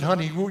 and he said,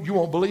 honey, you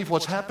won't believe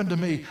what's happened to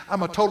me.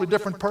 I'm a totally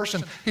different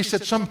person. He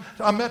said,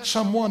 I met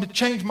someone that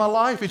changed my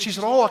life. And she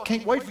said, oh, I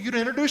can't wait for you to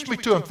introduce me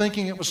to him,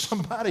 thinking it was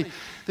somebody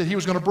that he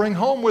was going to bring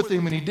home with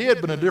him. And he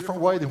did, but in a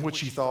different way than what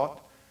she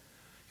thought.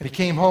 And he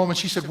came home, and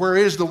she said, where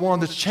is the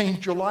one that's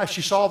changed your life?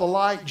 She saw the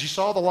light, and she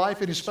saw the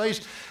life in his face.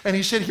 And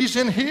he said, he's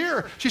in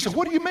here. She said,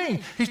 what do you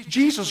mean?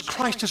 Jesus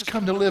Christ has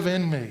come to live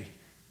in me.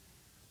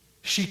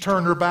 She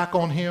turned her back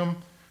on him.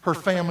 Her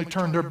family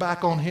turned their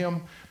back on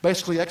him,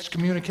 basically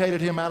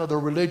excommunicated him out of the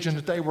religion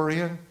that they were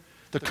in.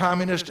 The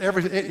communists,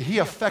 he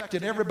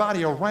affected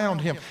everybody around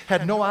him,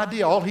 had no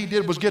idea. All he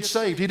did was get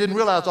saved. He didn't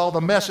realize all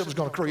the mess it was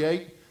going to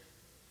create.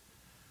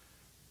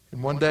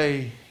 And one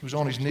day, he was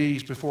on his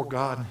knees before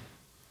God,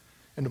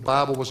 and the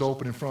Bible was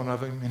open in front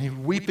of him, and he was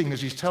weeping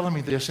as he's telling me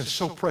this, and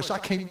so pressed. I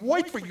can't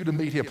wait for you to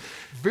meet him.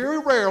 Very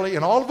rarely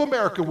in all of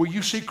America will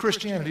you see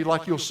Christianity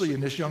like you'll see in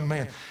this young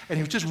man. And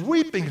he was just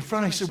weeping in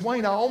front of him. He said,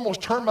 Wayne, I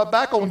almost turned my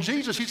back on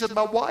Jesus. He said,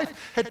 my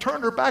wife had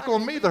turned her back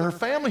on me, that her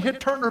family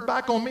had turned her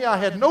back on me. I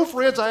had no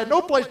friends. I had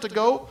no place to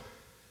go.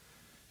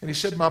 And he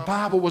said, my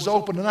Bible was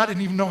open, and I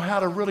didn't even know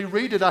how to really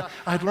read it.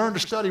 I'd learned to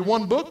study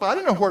one book, but I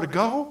didn't know where to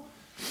go.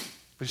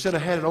 But he said I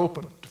had it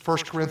open to 1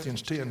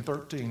 Corinthians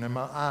 10:13, and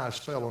my eyes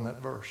fell on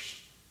that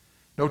verse.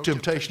 No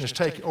temptation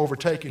has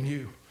overtaken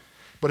you,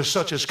 but as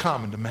such as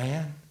common to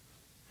man.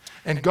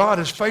 And God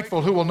is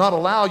faithful, who will not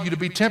allow you to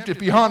be tempted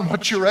beyond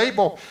what you're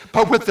able,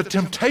 but with the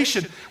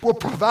temptation will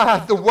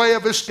provide the way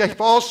of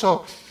escape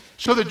also,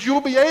 so that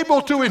you'll be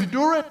able to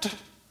endure it.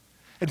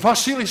 And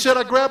Vasily said,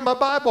 I grabbed my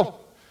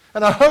Bible,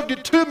 and I hugged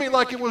it to me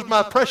like it was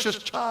my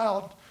precious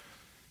child.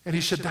 And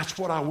he said, that's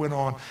what I went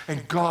on.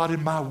 And God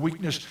in my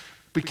weakness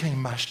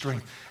became my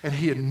strength. And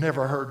he had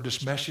never heard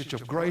this message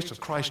of grace, of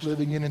Christ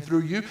living in and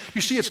through you. You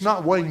see, it's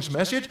not Wayne's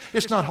message.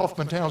 It's not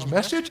Hoffmantown's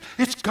message.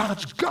 It's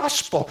God's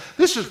gospel.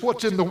 This is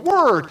what's in the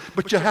Word.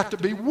 But you have to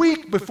be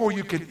weak before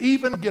you can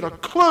even get a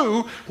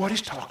clue what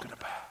he's talking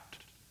about.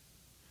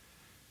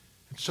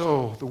 And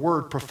so the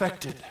word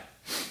perfected.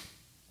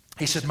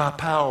 He said, my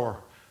power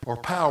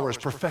is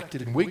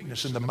perfected in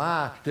weakness. And the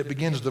my that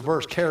begins the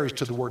verse carries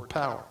to the word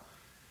power.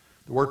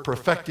 The word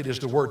perfected is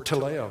the word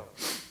teleo,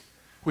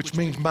 which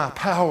means my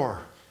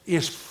power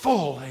is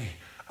fully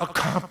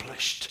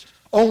accomplished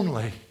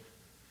only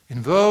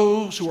in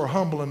those who are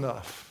humble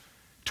enough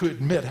to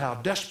admit how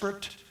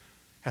desperate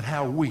and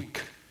how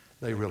weak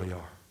they really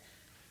are.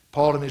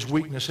 Paul in his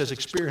weakness has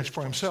experienced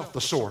for himself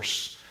the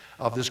source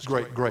of this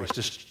great grace,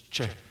 this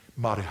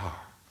Marihar.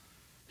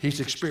 He's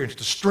experienced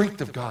the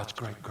strength of God's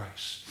great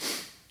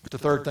grace. But the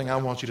third thing I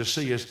want you to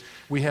see is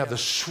we have the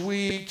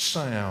sweet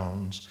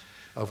sounds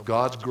of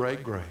God's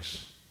great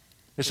grace.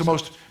 It's the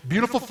most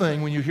beautiful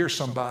thing when you hear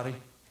somebody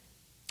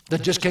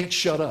that just can't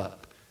shut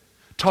up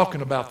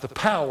talking about the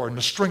power and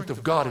the strength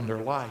of God in their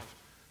life.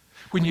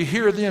 When you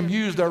hear them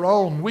use their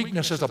own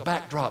weakness as a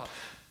backdrop,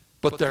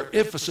 but their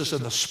emphasis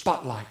and the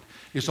spotlight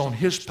is on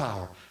His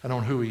power and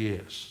on who He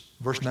is.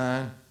 Verse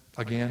 9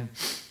 again.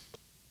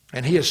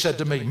 And He has said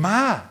to me,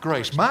 my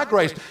grace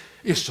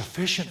is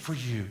sufficient for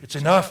you. It's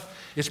enough.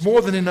 It's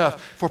more than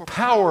enough. For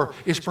power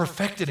is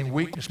perfected in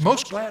weakness.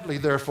 Most gladly,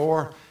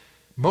 therefore,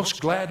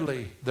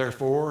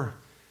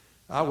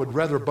 I would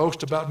rather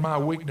boast about my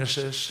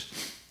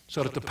weaknesses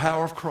so that the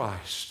power of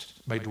Christ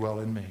may dwell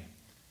in me.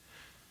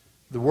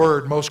 The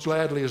word most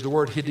gladly is the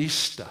word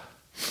hidista.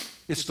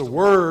 It's the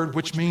word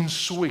which means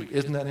sweet.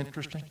 Isn't that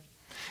interesting?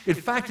 In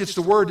fact, it's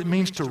the word that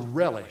means to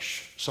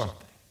relish something.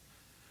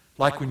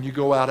 Like when you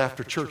go out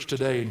after church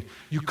today and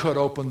you cut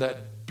open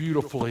that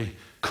beautifully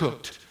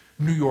cooked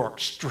New York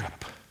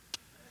strip.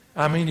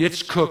 I mean,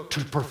 it's cooked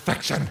to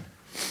perfection.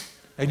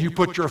 And you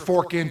put your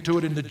fork into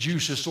it and the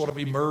juices sort of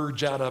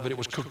emerge out of it. It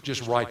was cooked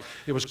just right.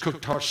 It was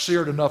cooked hard,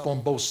 seared enough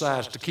on both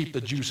sides to keep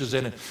the juices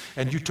in it.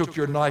 And you took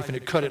your knife and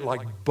it cut it like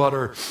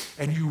butter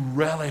and you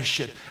relish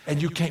it. And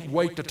you can't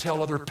wait to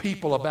tell other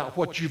people about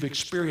what you've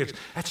experienced.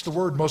 That's the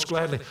word most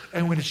gladly.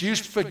 And when it's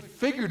used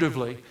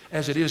figuratively,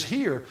 as it is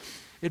here,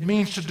 it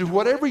means to do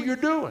whatever you're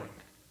doing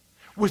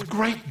with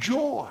great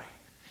joy.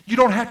 You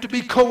don't have to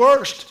be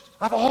coerced.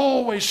 I've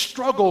always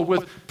struggled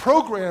with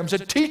programs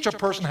that teach a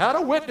person how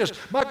to witness.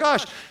 My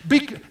gosh,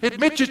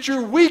 admit that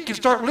you're weak and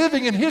start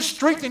living in His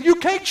strength, and you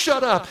can't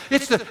shut up.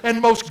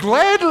 And most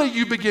gladly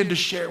you begin to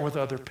share with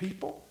other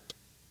people.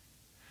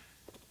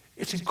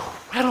 It's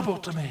incredible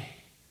to me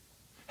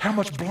how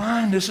much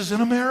blindness is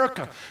in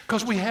America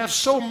because we have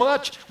so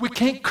much we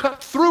can't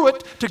cut through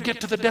it to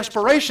get to the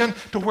desperation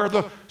to where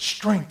the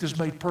strength is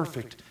made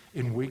perfect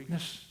in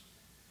weakness.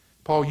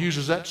 Paul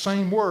uses that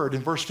same word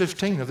in verse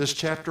 15 of this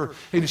chapter,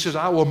 and he says,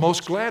 I will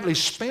most gladly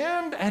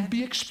spend and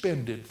be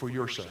expended for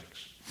your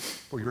sakes,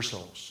 for your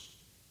souls.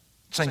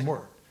 Same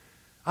word.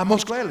 I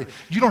most gladly.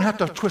 You don't have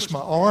to twist my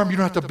arm. You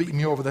don't have to beat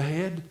me over the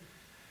head.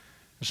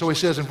 And so he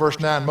says in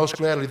verse 9, most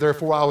gladly,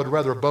 therefore, I would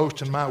rather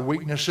boast in my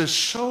weaknesses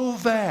so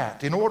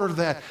that, in order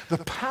that the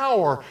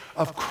power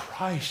of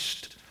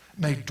Christ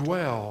may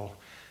dwell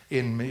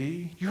in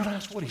me. You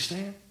realize what he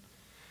said?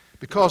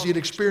 Because he had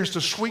experienced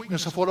the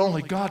sweetness of what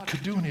only God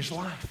could do in his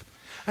life.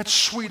 That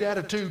sweet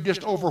attitude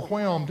just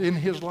overwhelmed in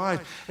his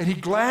life. And he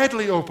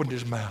gladly opened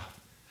his mouth.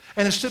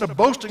 And instead of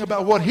boasting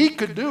about what he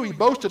could do, he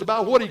boasted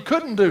about what he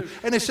couldn't do.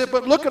 And he said,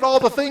 but look at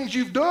all the things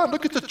you've done.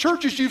 Look at the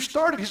churches you've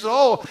started. He said,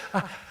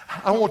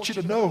 I want you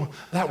to know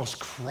that was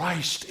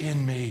Christ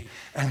in me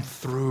and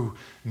through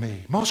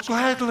me. Most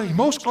gladly,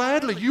 most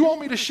gladly. You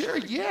want me to share?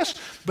 Yes,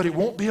 but it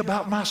won't be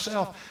about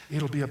myself.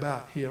 It'll be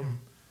about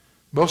him.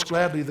 Most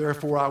gladly,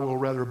 therefore, I will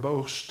rather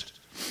boast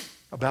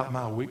about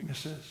my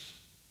weaknesses.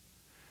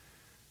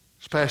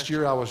 This past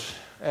year, I was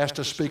asked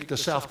to speak at the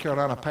South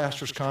Carolina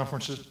Pastors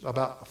Conference,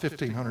 about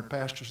 1,500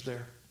 pastors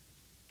there.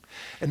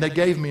 And they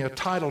gave me a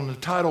title, and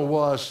the title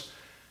was,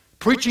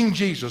 Preaching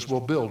Jesus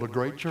Will Build a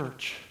Great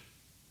Church.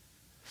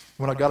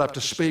 When I got up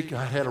to speak,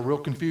 I had a real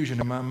confusion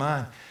in my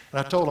mind.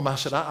 And I told them, I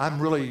said,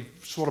 I'm really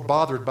sort of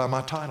bothered by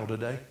my title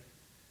today.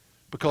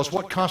 Because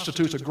what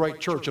constitutes a great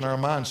church in our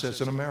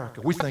mindsets in America?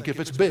 We think if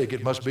it's big,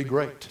 it must be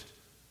great.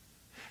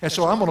 And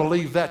so I'm going to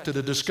leave that to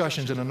the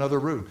discussions in another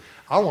room.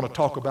 I want to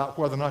talk about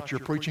whether or not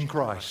you're preaching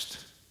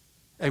Christ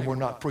and we're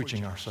not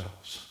preaching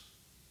ourselves.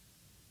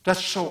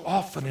 That's so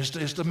often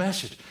is the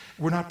message.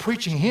 We're not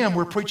preaching him,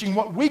 we're preaching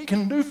what we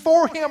can do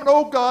for him. And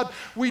oh God,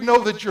 we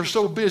know that you're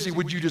so busy.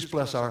 Would you just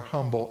bless our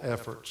humble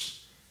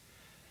efforts?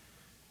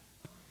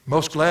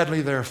 Most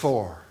gladly,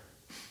 therefore,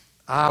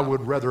 I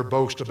would rather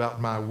boast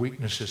about my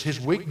weaknesses. His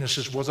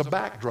weaknesses was a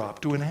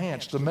backdrop to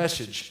enhance the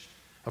message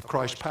of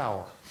Christ's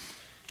power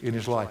in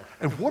his life.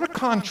 And what a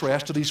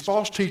contrast to these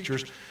false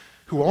teachers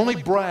who only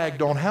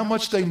bragged on how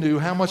much they knew,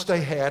 how much they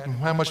had, and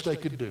how much they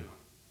could do.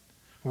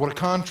 What a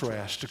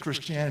contrast to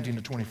Christianity in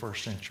the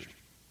 21st century,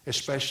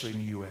 especially in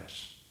the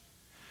U.S.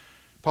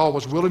 Paul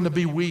was willing to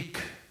be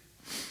weak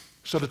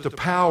so that the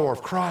power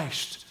of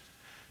Christ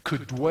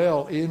could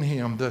dwell in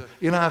him. The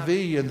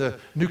NIV and the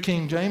New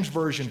King James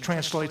Version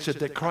translates it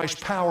that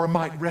Christ's power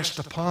might rest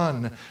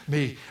upon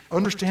me.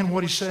 Understand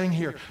what he's saying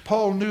here.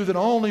 Paul knew that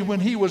only when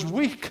he was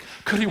weak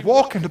could he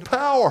walk in the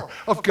power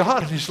of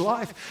God in his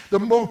life.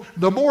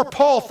 The more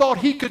Paul thought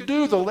he could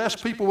do, the less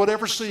people would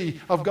ever see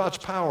of God's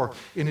power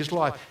in his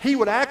life. He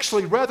would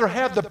actually rather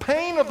have the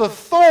pain of the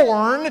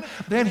thorn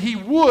than he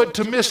would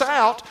to miss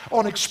out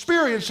on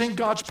experiencing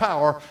God's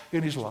power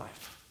in his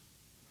life.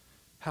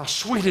 How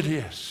sweet it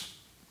is.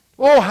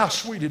 Oh, how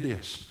sweet it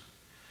is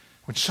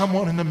when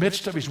someone in the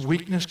midst of his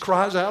weakness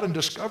cries out and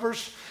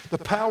discovers the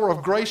power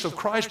of grace of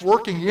Christ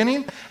working in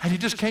him, and he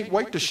just can't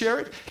wait to share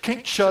it. He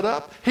can't shut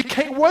up. He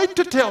can't wait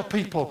to tell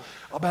people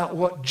about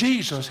what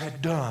Jesus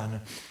had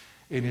done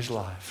in his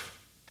life.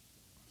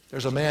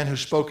 There's a man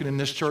who's spoken in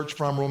this church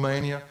from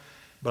Romania,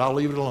 but I'll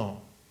leave it alone.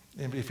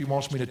 And if he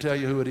wants me to tell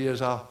you who it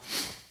is, I'll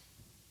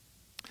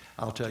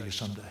tell you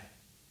someday.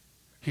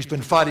 He's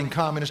been fighting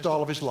communists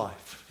all of his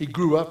life. He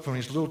grew up from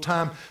his little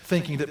time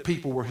thinking that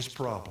people were his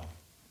problem.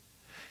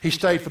 He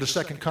stayed for the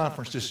second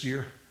conference this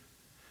year.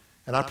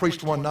 And I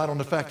preached one night on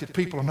the fact that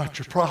people are not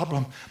your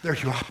problem, they're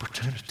your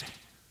opportunity.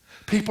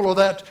 People are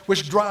that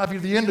which drive you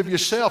to the end of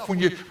yourself. When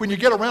you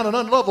get around an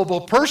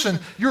unlovable person,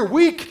 you're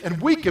weak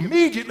and weak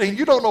immediately and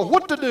you don't know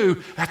what to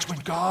do. That's when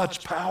God's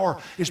power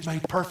is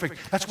made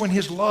perfect. That's when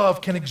his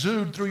love can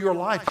exude through your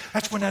life.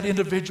 That's when that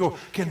individual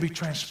can be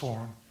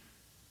transformed.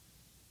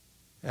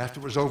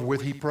 After it was over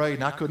with, he prayed,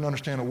 and I couldn't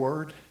understand a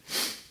word.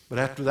 But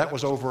after that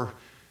was over,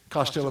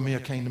 Costello Mia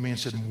came to me and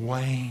said,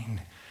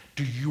 Wayne,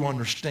 do you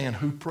understand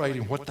who prayed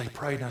and what they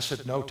prayed? And I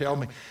said, no, tell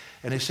me.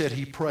 And he said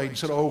he prayed and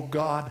said, oh,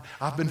 God,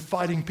 I've been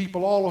fighting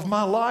people all of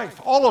my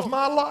life,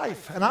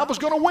 and I was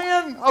going to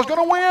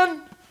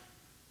win.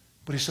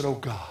 But he said, oh,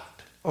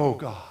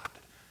 God,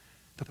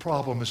 the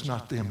problem is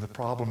not them. The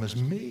problem is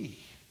me.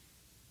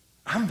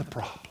 I'm the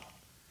problem.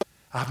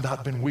 I've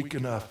not been weak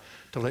enough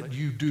to let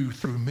you do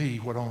through me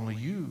what only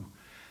you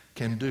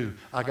can do.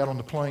 I got on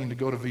the plane to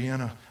go to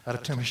Vienna out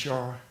of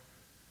Timisoara,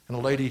 and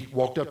a lady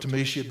walked up to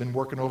me. She had been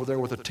working over there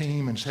with a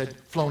team and had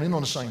flown in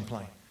on the same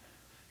plane.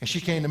 And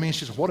she came to me and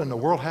she said, what in the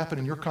world happened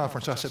in your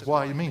conference? I said,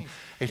 why, you mean?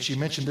 And she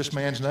mentioned this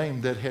man's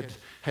name that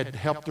had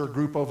helped their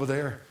group over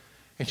there.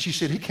 And she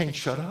said, he can't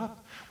shut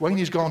up. Wayne,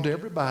 he's gone to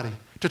everybody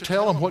to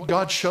tell him what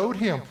God showed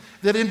him,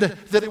 that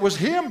it was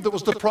him that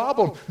was the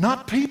problem,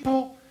 not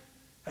people.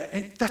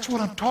 And that's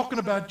what I'm talking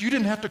about. You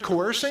didn't have to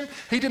coerce him.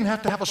 He didn't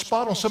have to have a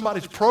spot on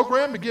somebody's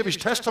program to give his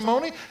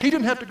testimony. He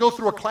didn't have to go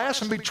through a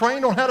class and be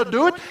trained on how to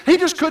do it. He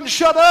just couldn't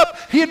shut up.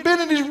 He had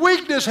been in his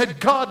weakness, had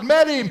God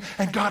met him,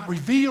 and God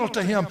revealed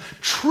to him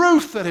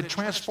truth that had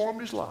transformed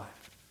his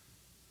life.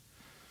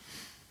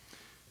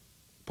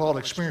 Paul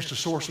experienced the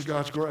source of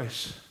God's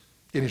grace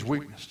in his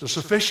weakness, the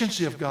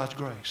sufficiency of God's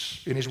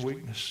grace in his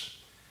weakness,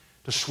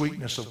 the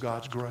sweetness of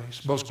God's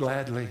grace, most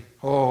gladly.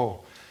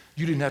 Oh,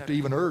 you didn't have to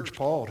even urge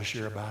Paul to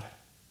share about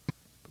it.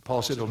 But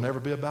Paul said, it'll never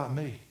be about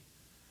me.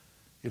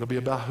 It'll be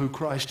about who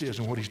Christ is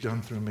and what he's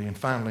done through me. And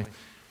finally,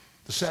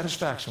 the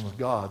satisfaction of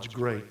God's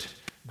great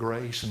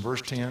grace. In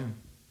verse 10,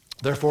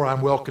 therefore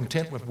I'm well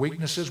content with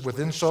weaknesses, with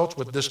insults,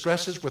 with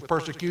distresses, with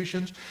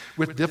persecutions,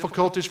 with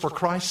difficulties for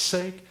Christ's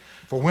sake.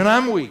 For when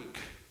I'm weak,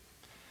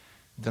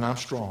 then I'm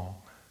strong.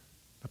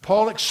 But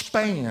Paul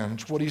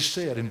expands what he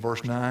said in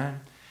verse 9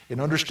 in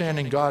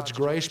understanding God's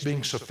grace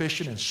being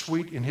sufficient and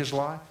sweet in his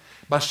life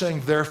by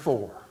saying,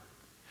 therefore.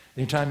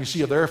 Anytime you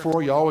see a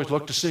therefore, you always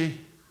look to see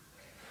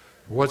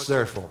what's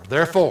therefore.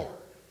 Therefore,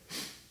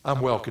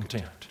 I'm well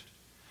content.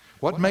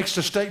 What makes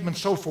the statement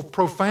so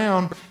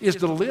profound is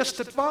the list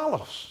that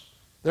follows.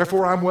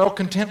 Therefore, I'm well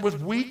content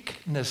with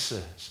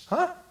weaknesses.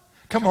 Huh?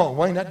 Come on,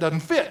 Wayne, that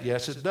doesn't fit.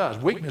 Yes, it does.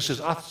 Weakness is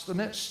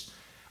ostenius.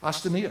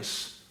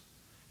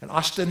 And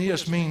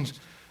ostenius means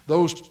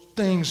those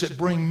things that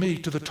bring me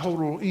to the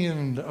total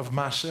end of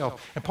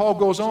myself. And Paul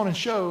goes on and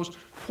shows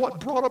what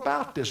brought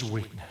about this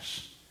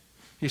weakness.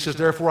 He says,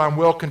 therefore, I'm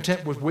well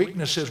content with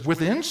weaknesses,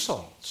 with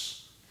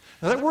insults.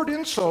 Now, that word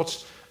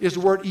insults is the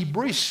word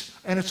ibris,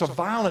 and it's a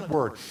violent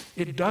word.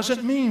 It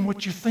doesn't mean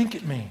what you think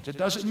it means. It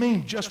doesn't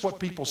mean just what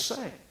people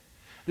say.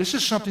 This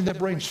is something that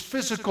brings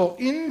physical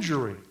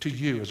injury to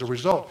you as a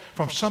result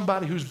from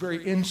somebody who's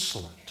very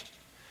insolent.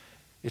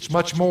 It's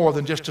much more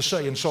than just to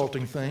say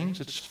insulting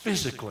things. It's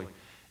physically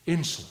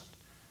insolent,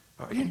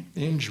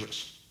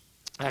 injurious.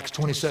 Acts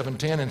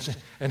 27:10,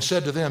 and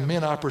said to them,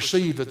 men, I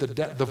perceive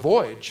that the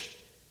voyage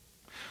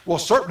will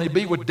certainly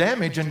be with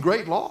damage and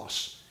great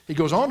loss. He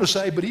goes on to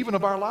say, but even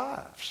of our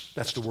lives.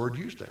 That's the word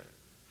used there.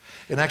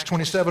 In Acts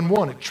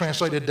 27:1, it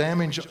translated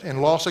damage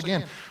and loss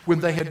again. When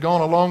they had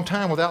gone a long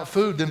time without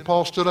food, then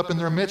Paul stood up in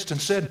their midst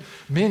and said,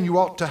 men, you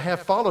ought to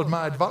have followed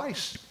my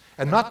advice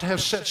and not to have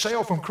set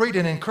sail from Crete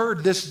and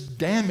incurred this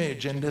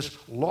damage and this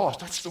loss.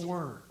 That's the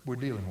word we're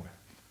dealing with.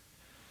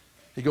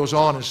 He goes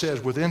on and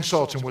says, with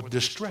insults and with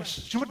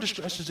distresses. You know what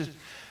distresses is?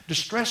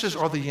 Distresses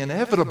are the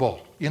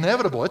inevitable.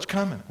 Inevitable, it's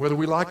coming, whether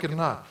we like it or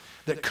not.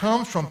 That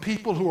comes from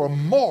people who are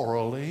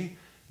morally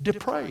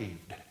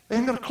depraved. They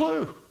ain't got a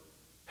clue.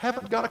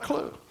 Haven't got a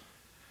clue.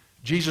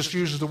 Jesus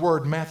uses the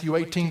word Matthew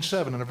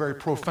 18:7 in a very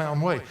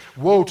profound way.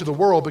 Woe to the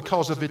world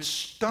because of its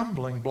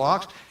stumbling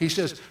blocks. He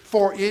says,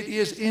 for it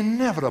is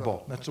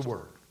inevitable. That's the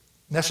word.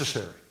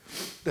 Necessary.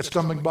 That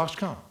stumbling blocks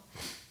come.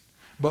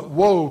 But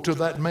woe to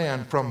that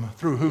man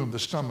through whom the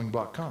stumbling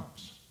block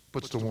comes.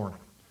 Puts the warning.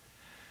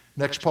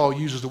 Next, Paul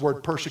uses the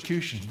word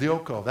persecution,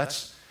 dioko.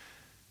 That's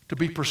to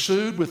be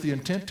pursued with the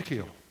intent to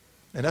kill.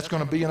 And that's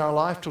going to be in our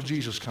life till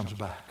Jesus comes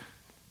back.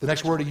 The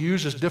next word he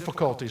uses is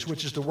difficulties,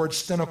 which is the word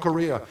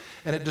stenochoria.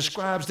 And it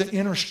describes the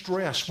inner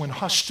stress when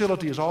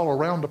hostility is all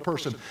around a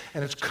person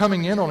and it's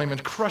coming in on him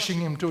and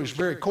crushing him to his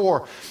very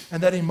core.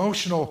 And that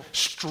emotional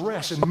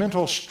stress and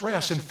mental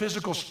stress and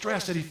physical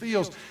stress that he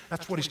feels,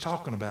 that's what he's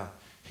talking about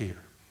here.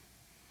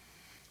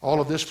 All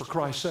of this for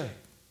Christ's sake.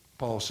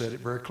 Paul said it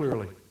very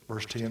clearly,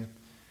 verse 10.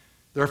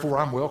 Therefore,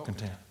 I'm well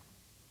content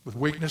with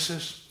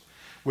weaknesses,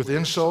 with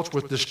insults,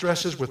 with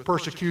distresses, with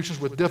persecutions,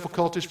 with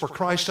difficulties for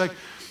Christ's sake.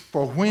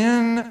 For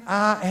when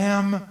I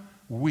am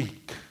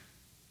weak,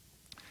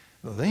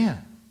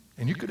 then,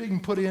 and you could even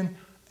put in,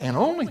 and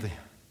only then,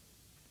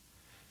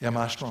 am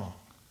I strong.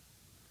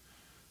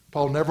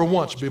 Paul never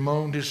once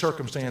bemoaned his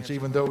circumstance,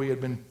 even though he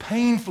had been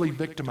painfully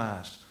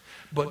victimized.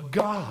 But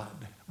God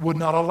would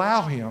not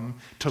allow him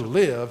to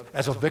live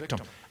as a victim.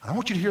 I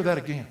want you to hear that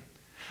again.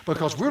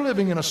 Because we're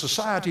living in a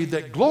society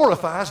that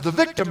glorifies the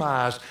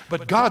victimized.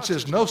 But God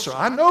says, no, sir,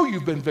 I know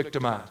you've been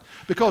victimized.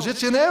 Because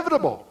it's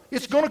inevitable.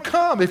 It's going to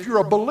come. If you're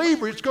a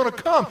believer, it's going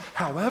to come.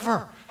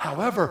 However,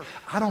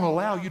 I don't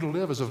allow you to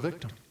live as a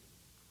victim.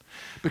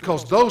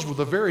 Because those were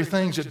the very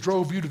things that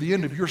drove you to the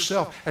end of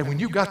yourself. And when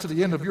you got to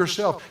the end of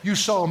yourself, you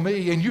saw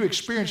me and you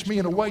experienced me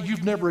in a way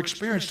you've never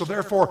experienced. So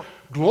therefore,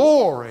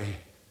 glory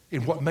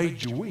in what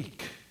made you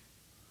weak.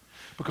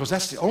 Because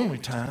that's the only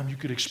time you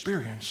could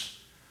experience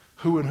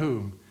who and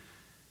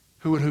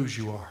whose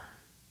you are.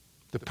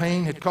 The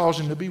pain had caused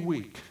him to be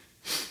weak.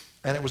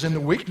 And it was in the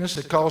weakness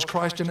that caused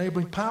Christ's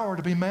enabling power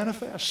to be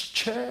manifest.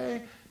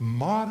 Che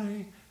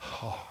mare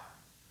har.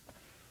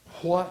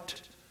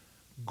 What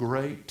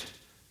great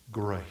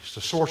grace.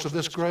 The source of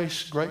this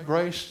grace, great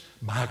grace,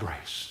 my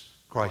grace,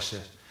 Christ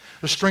said.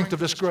 The strength of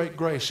this great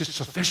grace is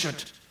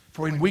sufficient,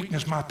 for in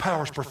weakness my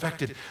power is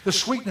perfected. The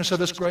sweetness of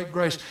this great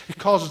grace, it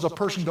causes a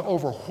person to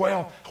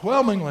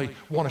overwhelmingly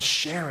want to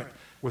share it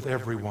with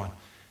everyone.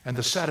 And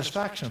the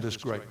satisfaction of this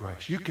great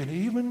grace. You can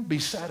even be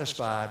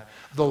satisfied,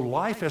 though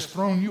life has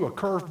thrown you a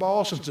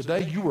curveball since the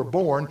day you were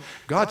born.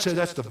 God said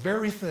that's the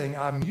very thing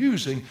I'm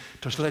using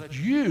to let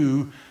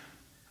you,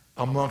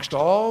 amongst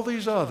all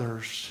these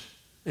others,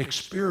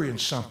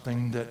 experience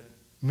something that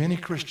many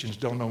Christians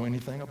don't know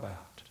anything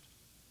about.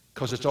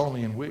 Because it's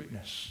only in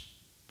weakness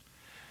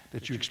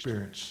that you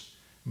experience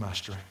my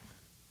strength.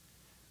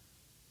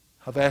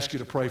 I've asked you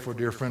to pray for a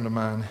dear friend of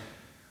mine,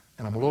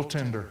 and I'm a little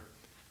tender.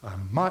 I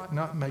might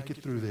not make it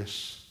through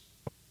this.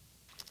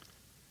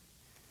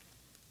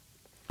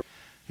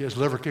 He has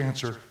liver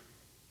cancer.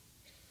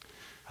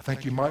 I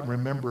think you might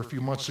remember a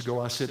few months ago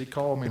I said he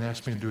called me and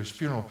asked me to do his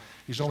funeral.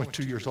 He's only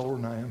 2 years older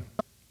than I am.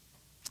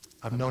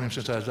 I've known him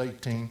since I was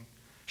 18,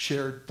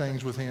 shared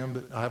things with him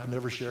that I have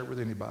never shared with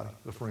anybody,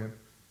 a friend.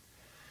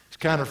 It's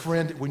the kind of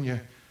friend that when you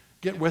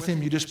get with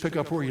him, you just pick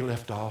up where you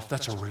left off.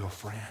 That's a real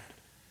friend.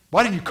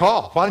 Why didn't you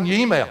call? Why didn't you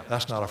email?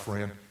 That's not a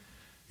friend.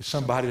 It's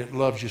somebody that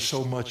loves you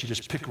so much you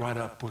just pick right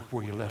up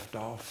where you left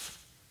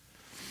off.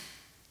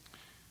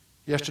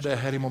 Yesterday I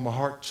had him on my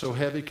heart so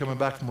heavy coming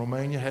back from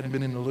Romania, hadn't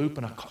been in the loop,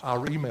 and I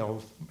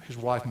emailed his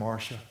wife,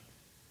 Marcia.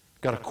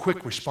 Got a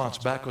quick response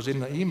back because in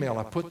the email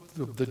I put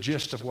the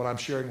gist of what I'm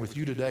sharing with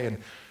you today and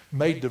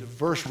made the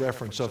verse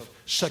reference of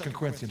 2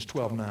 Corinthians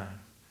 12:9.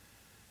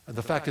 And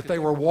the fact that they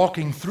were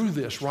walking through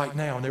this right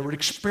now and they were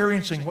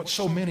experiencing what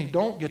so many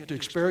don't get to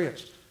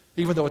experience,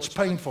 even though it's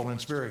painful and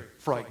it's very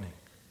frightening.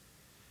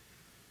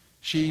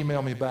 She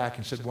emailed me back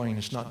and said, Wayne,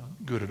 it's not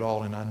good at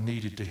all and I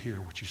needed to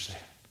hear what you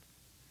said.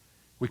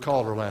 We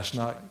called her last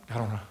night, got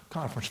on a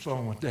conference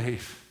phone with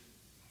Dave.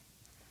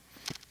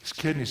 His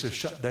kidneys have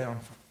shut down.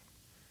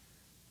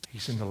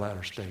 He's in the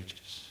latter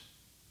stages.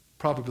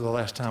 Probably the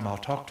last time I'll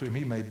talk to him,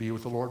 he may be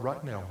with the Lord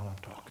right now while I'm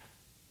talking.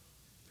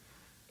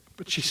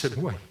 But she said,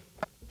 Wayne,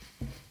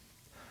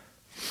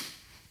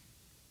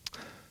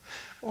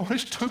 on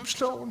his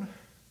tombstone,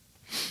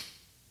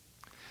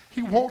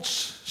 he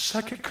wants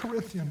 2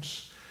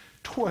 Corinthians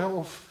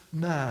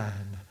 12:9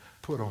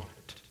 put on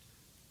it.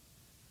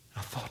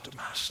 I thought to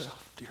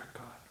myself, dear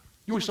God.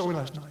 You saw me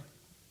last night.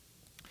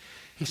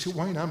 He said,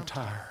 Wayne, I'm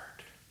tired.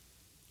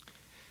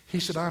 He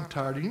said, I'm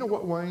tired. And you know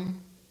what,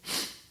 Wayne?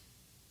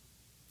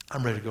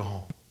 I'm ready to go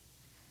home.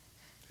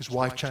 His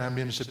wife chimed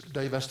in and said,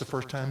 Dave, that's the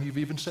first time you've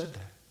even said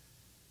that.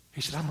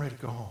 He said, I'm ready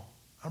to go home.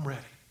 I'm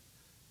ready.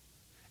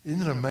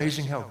 Isn't it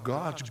amazing how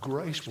God's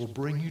grace will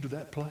bring you to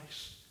that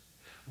place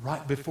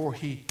right before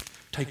he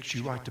takes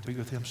you right to be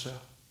with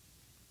himself?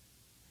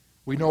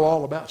 We know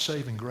all about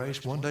saving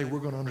grace. One day we're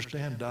going to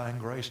understand dying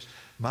grace.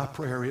 My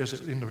prayer is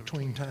that in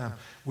between time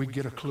we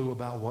get a clue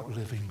about what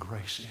living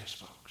grace is,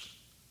 folks.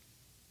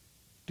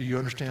 Do you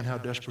understand how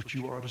desperate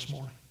you are this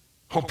morning?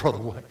 Oh, Brother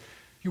Wayne,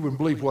 you wouldn't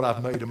believe what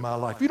I've made in my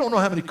life. You don't know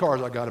how many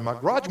cars I got in my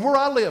garage and where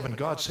I live. And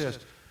God says,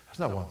 that's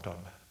not what I'm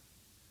talking about.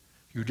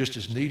 You're just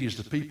as needy as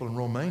the people in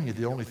Romania.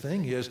 The only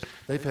thing is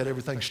they've had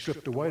everything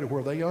stripped away to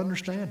where they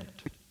understand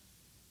it.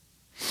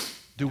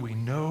 Do we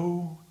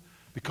know?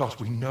 Because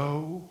we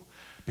know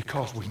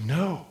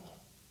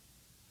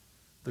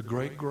the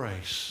great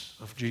grace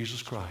of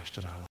Jesus Christ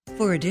in our life.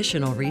 For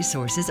additional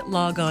resources,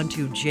 log on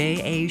to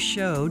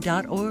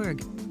jashow.org.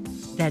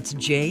 That's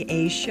jashow.org.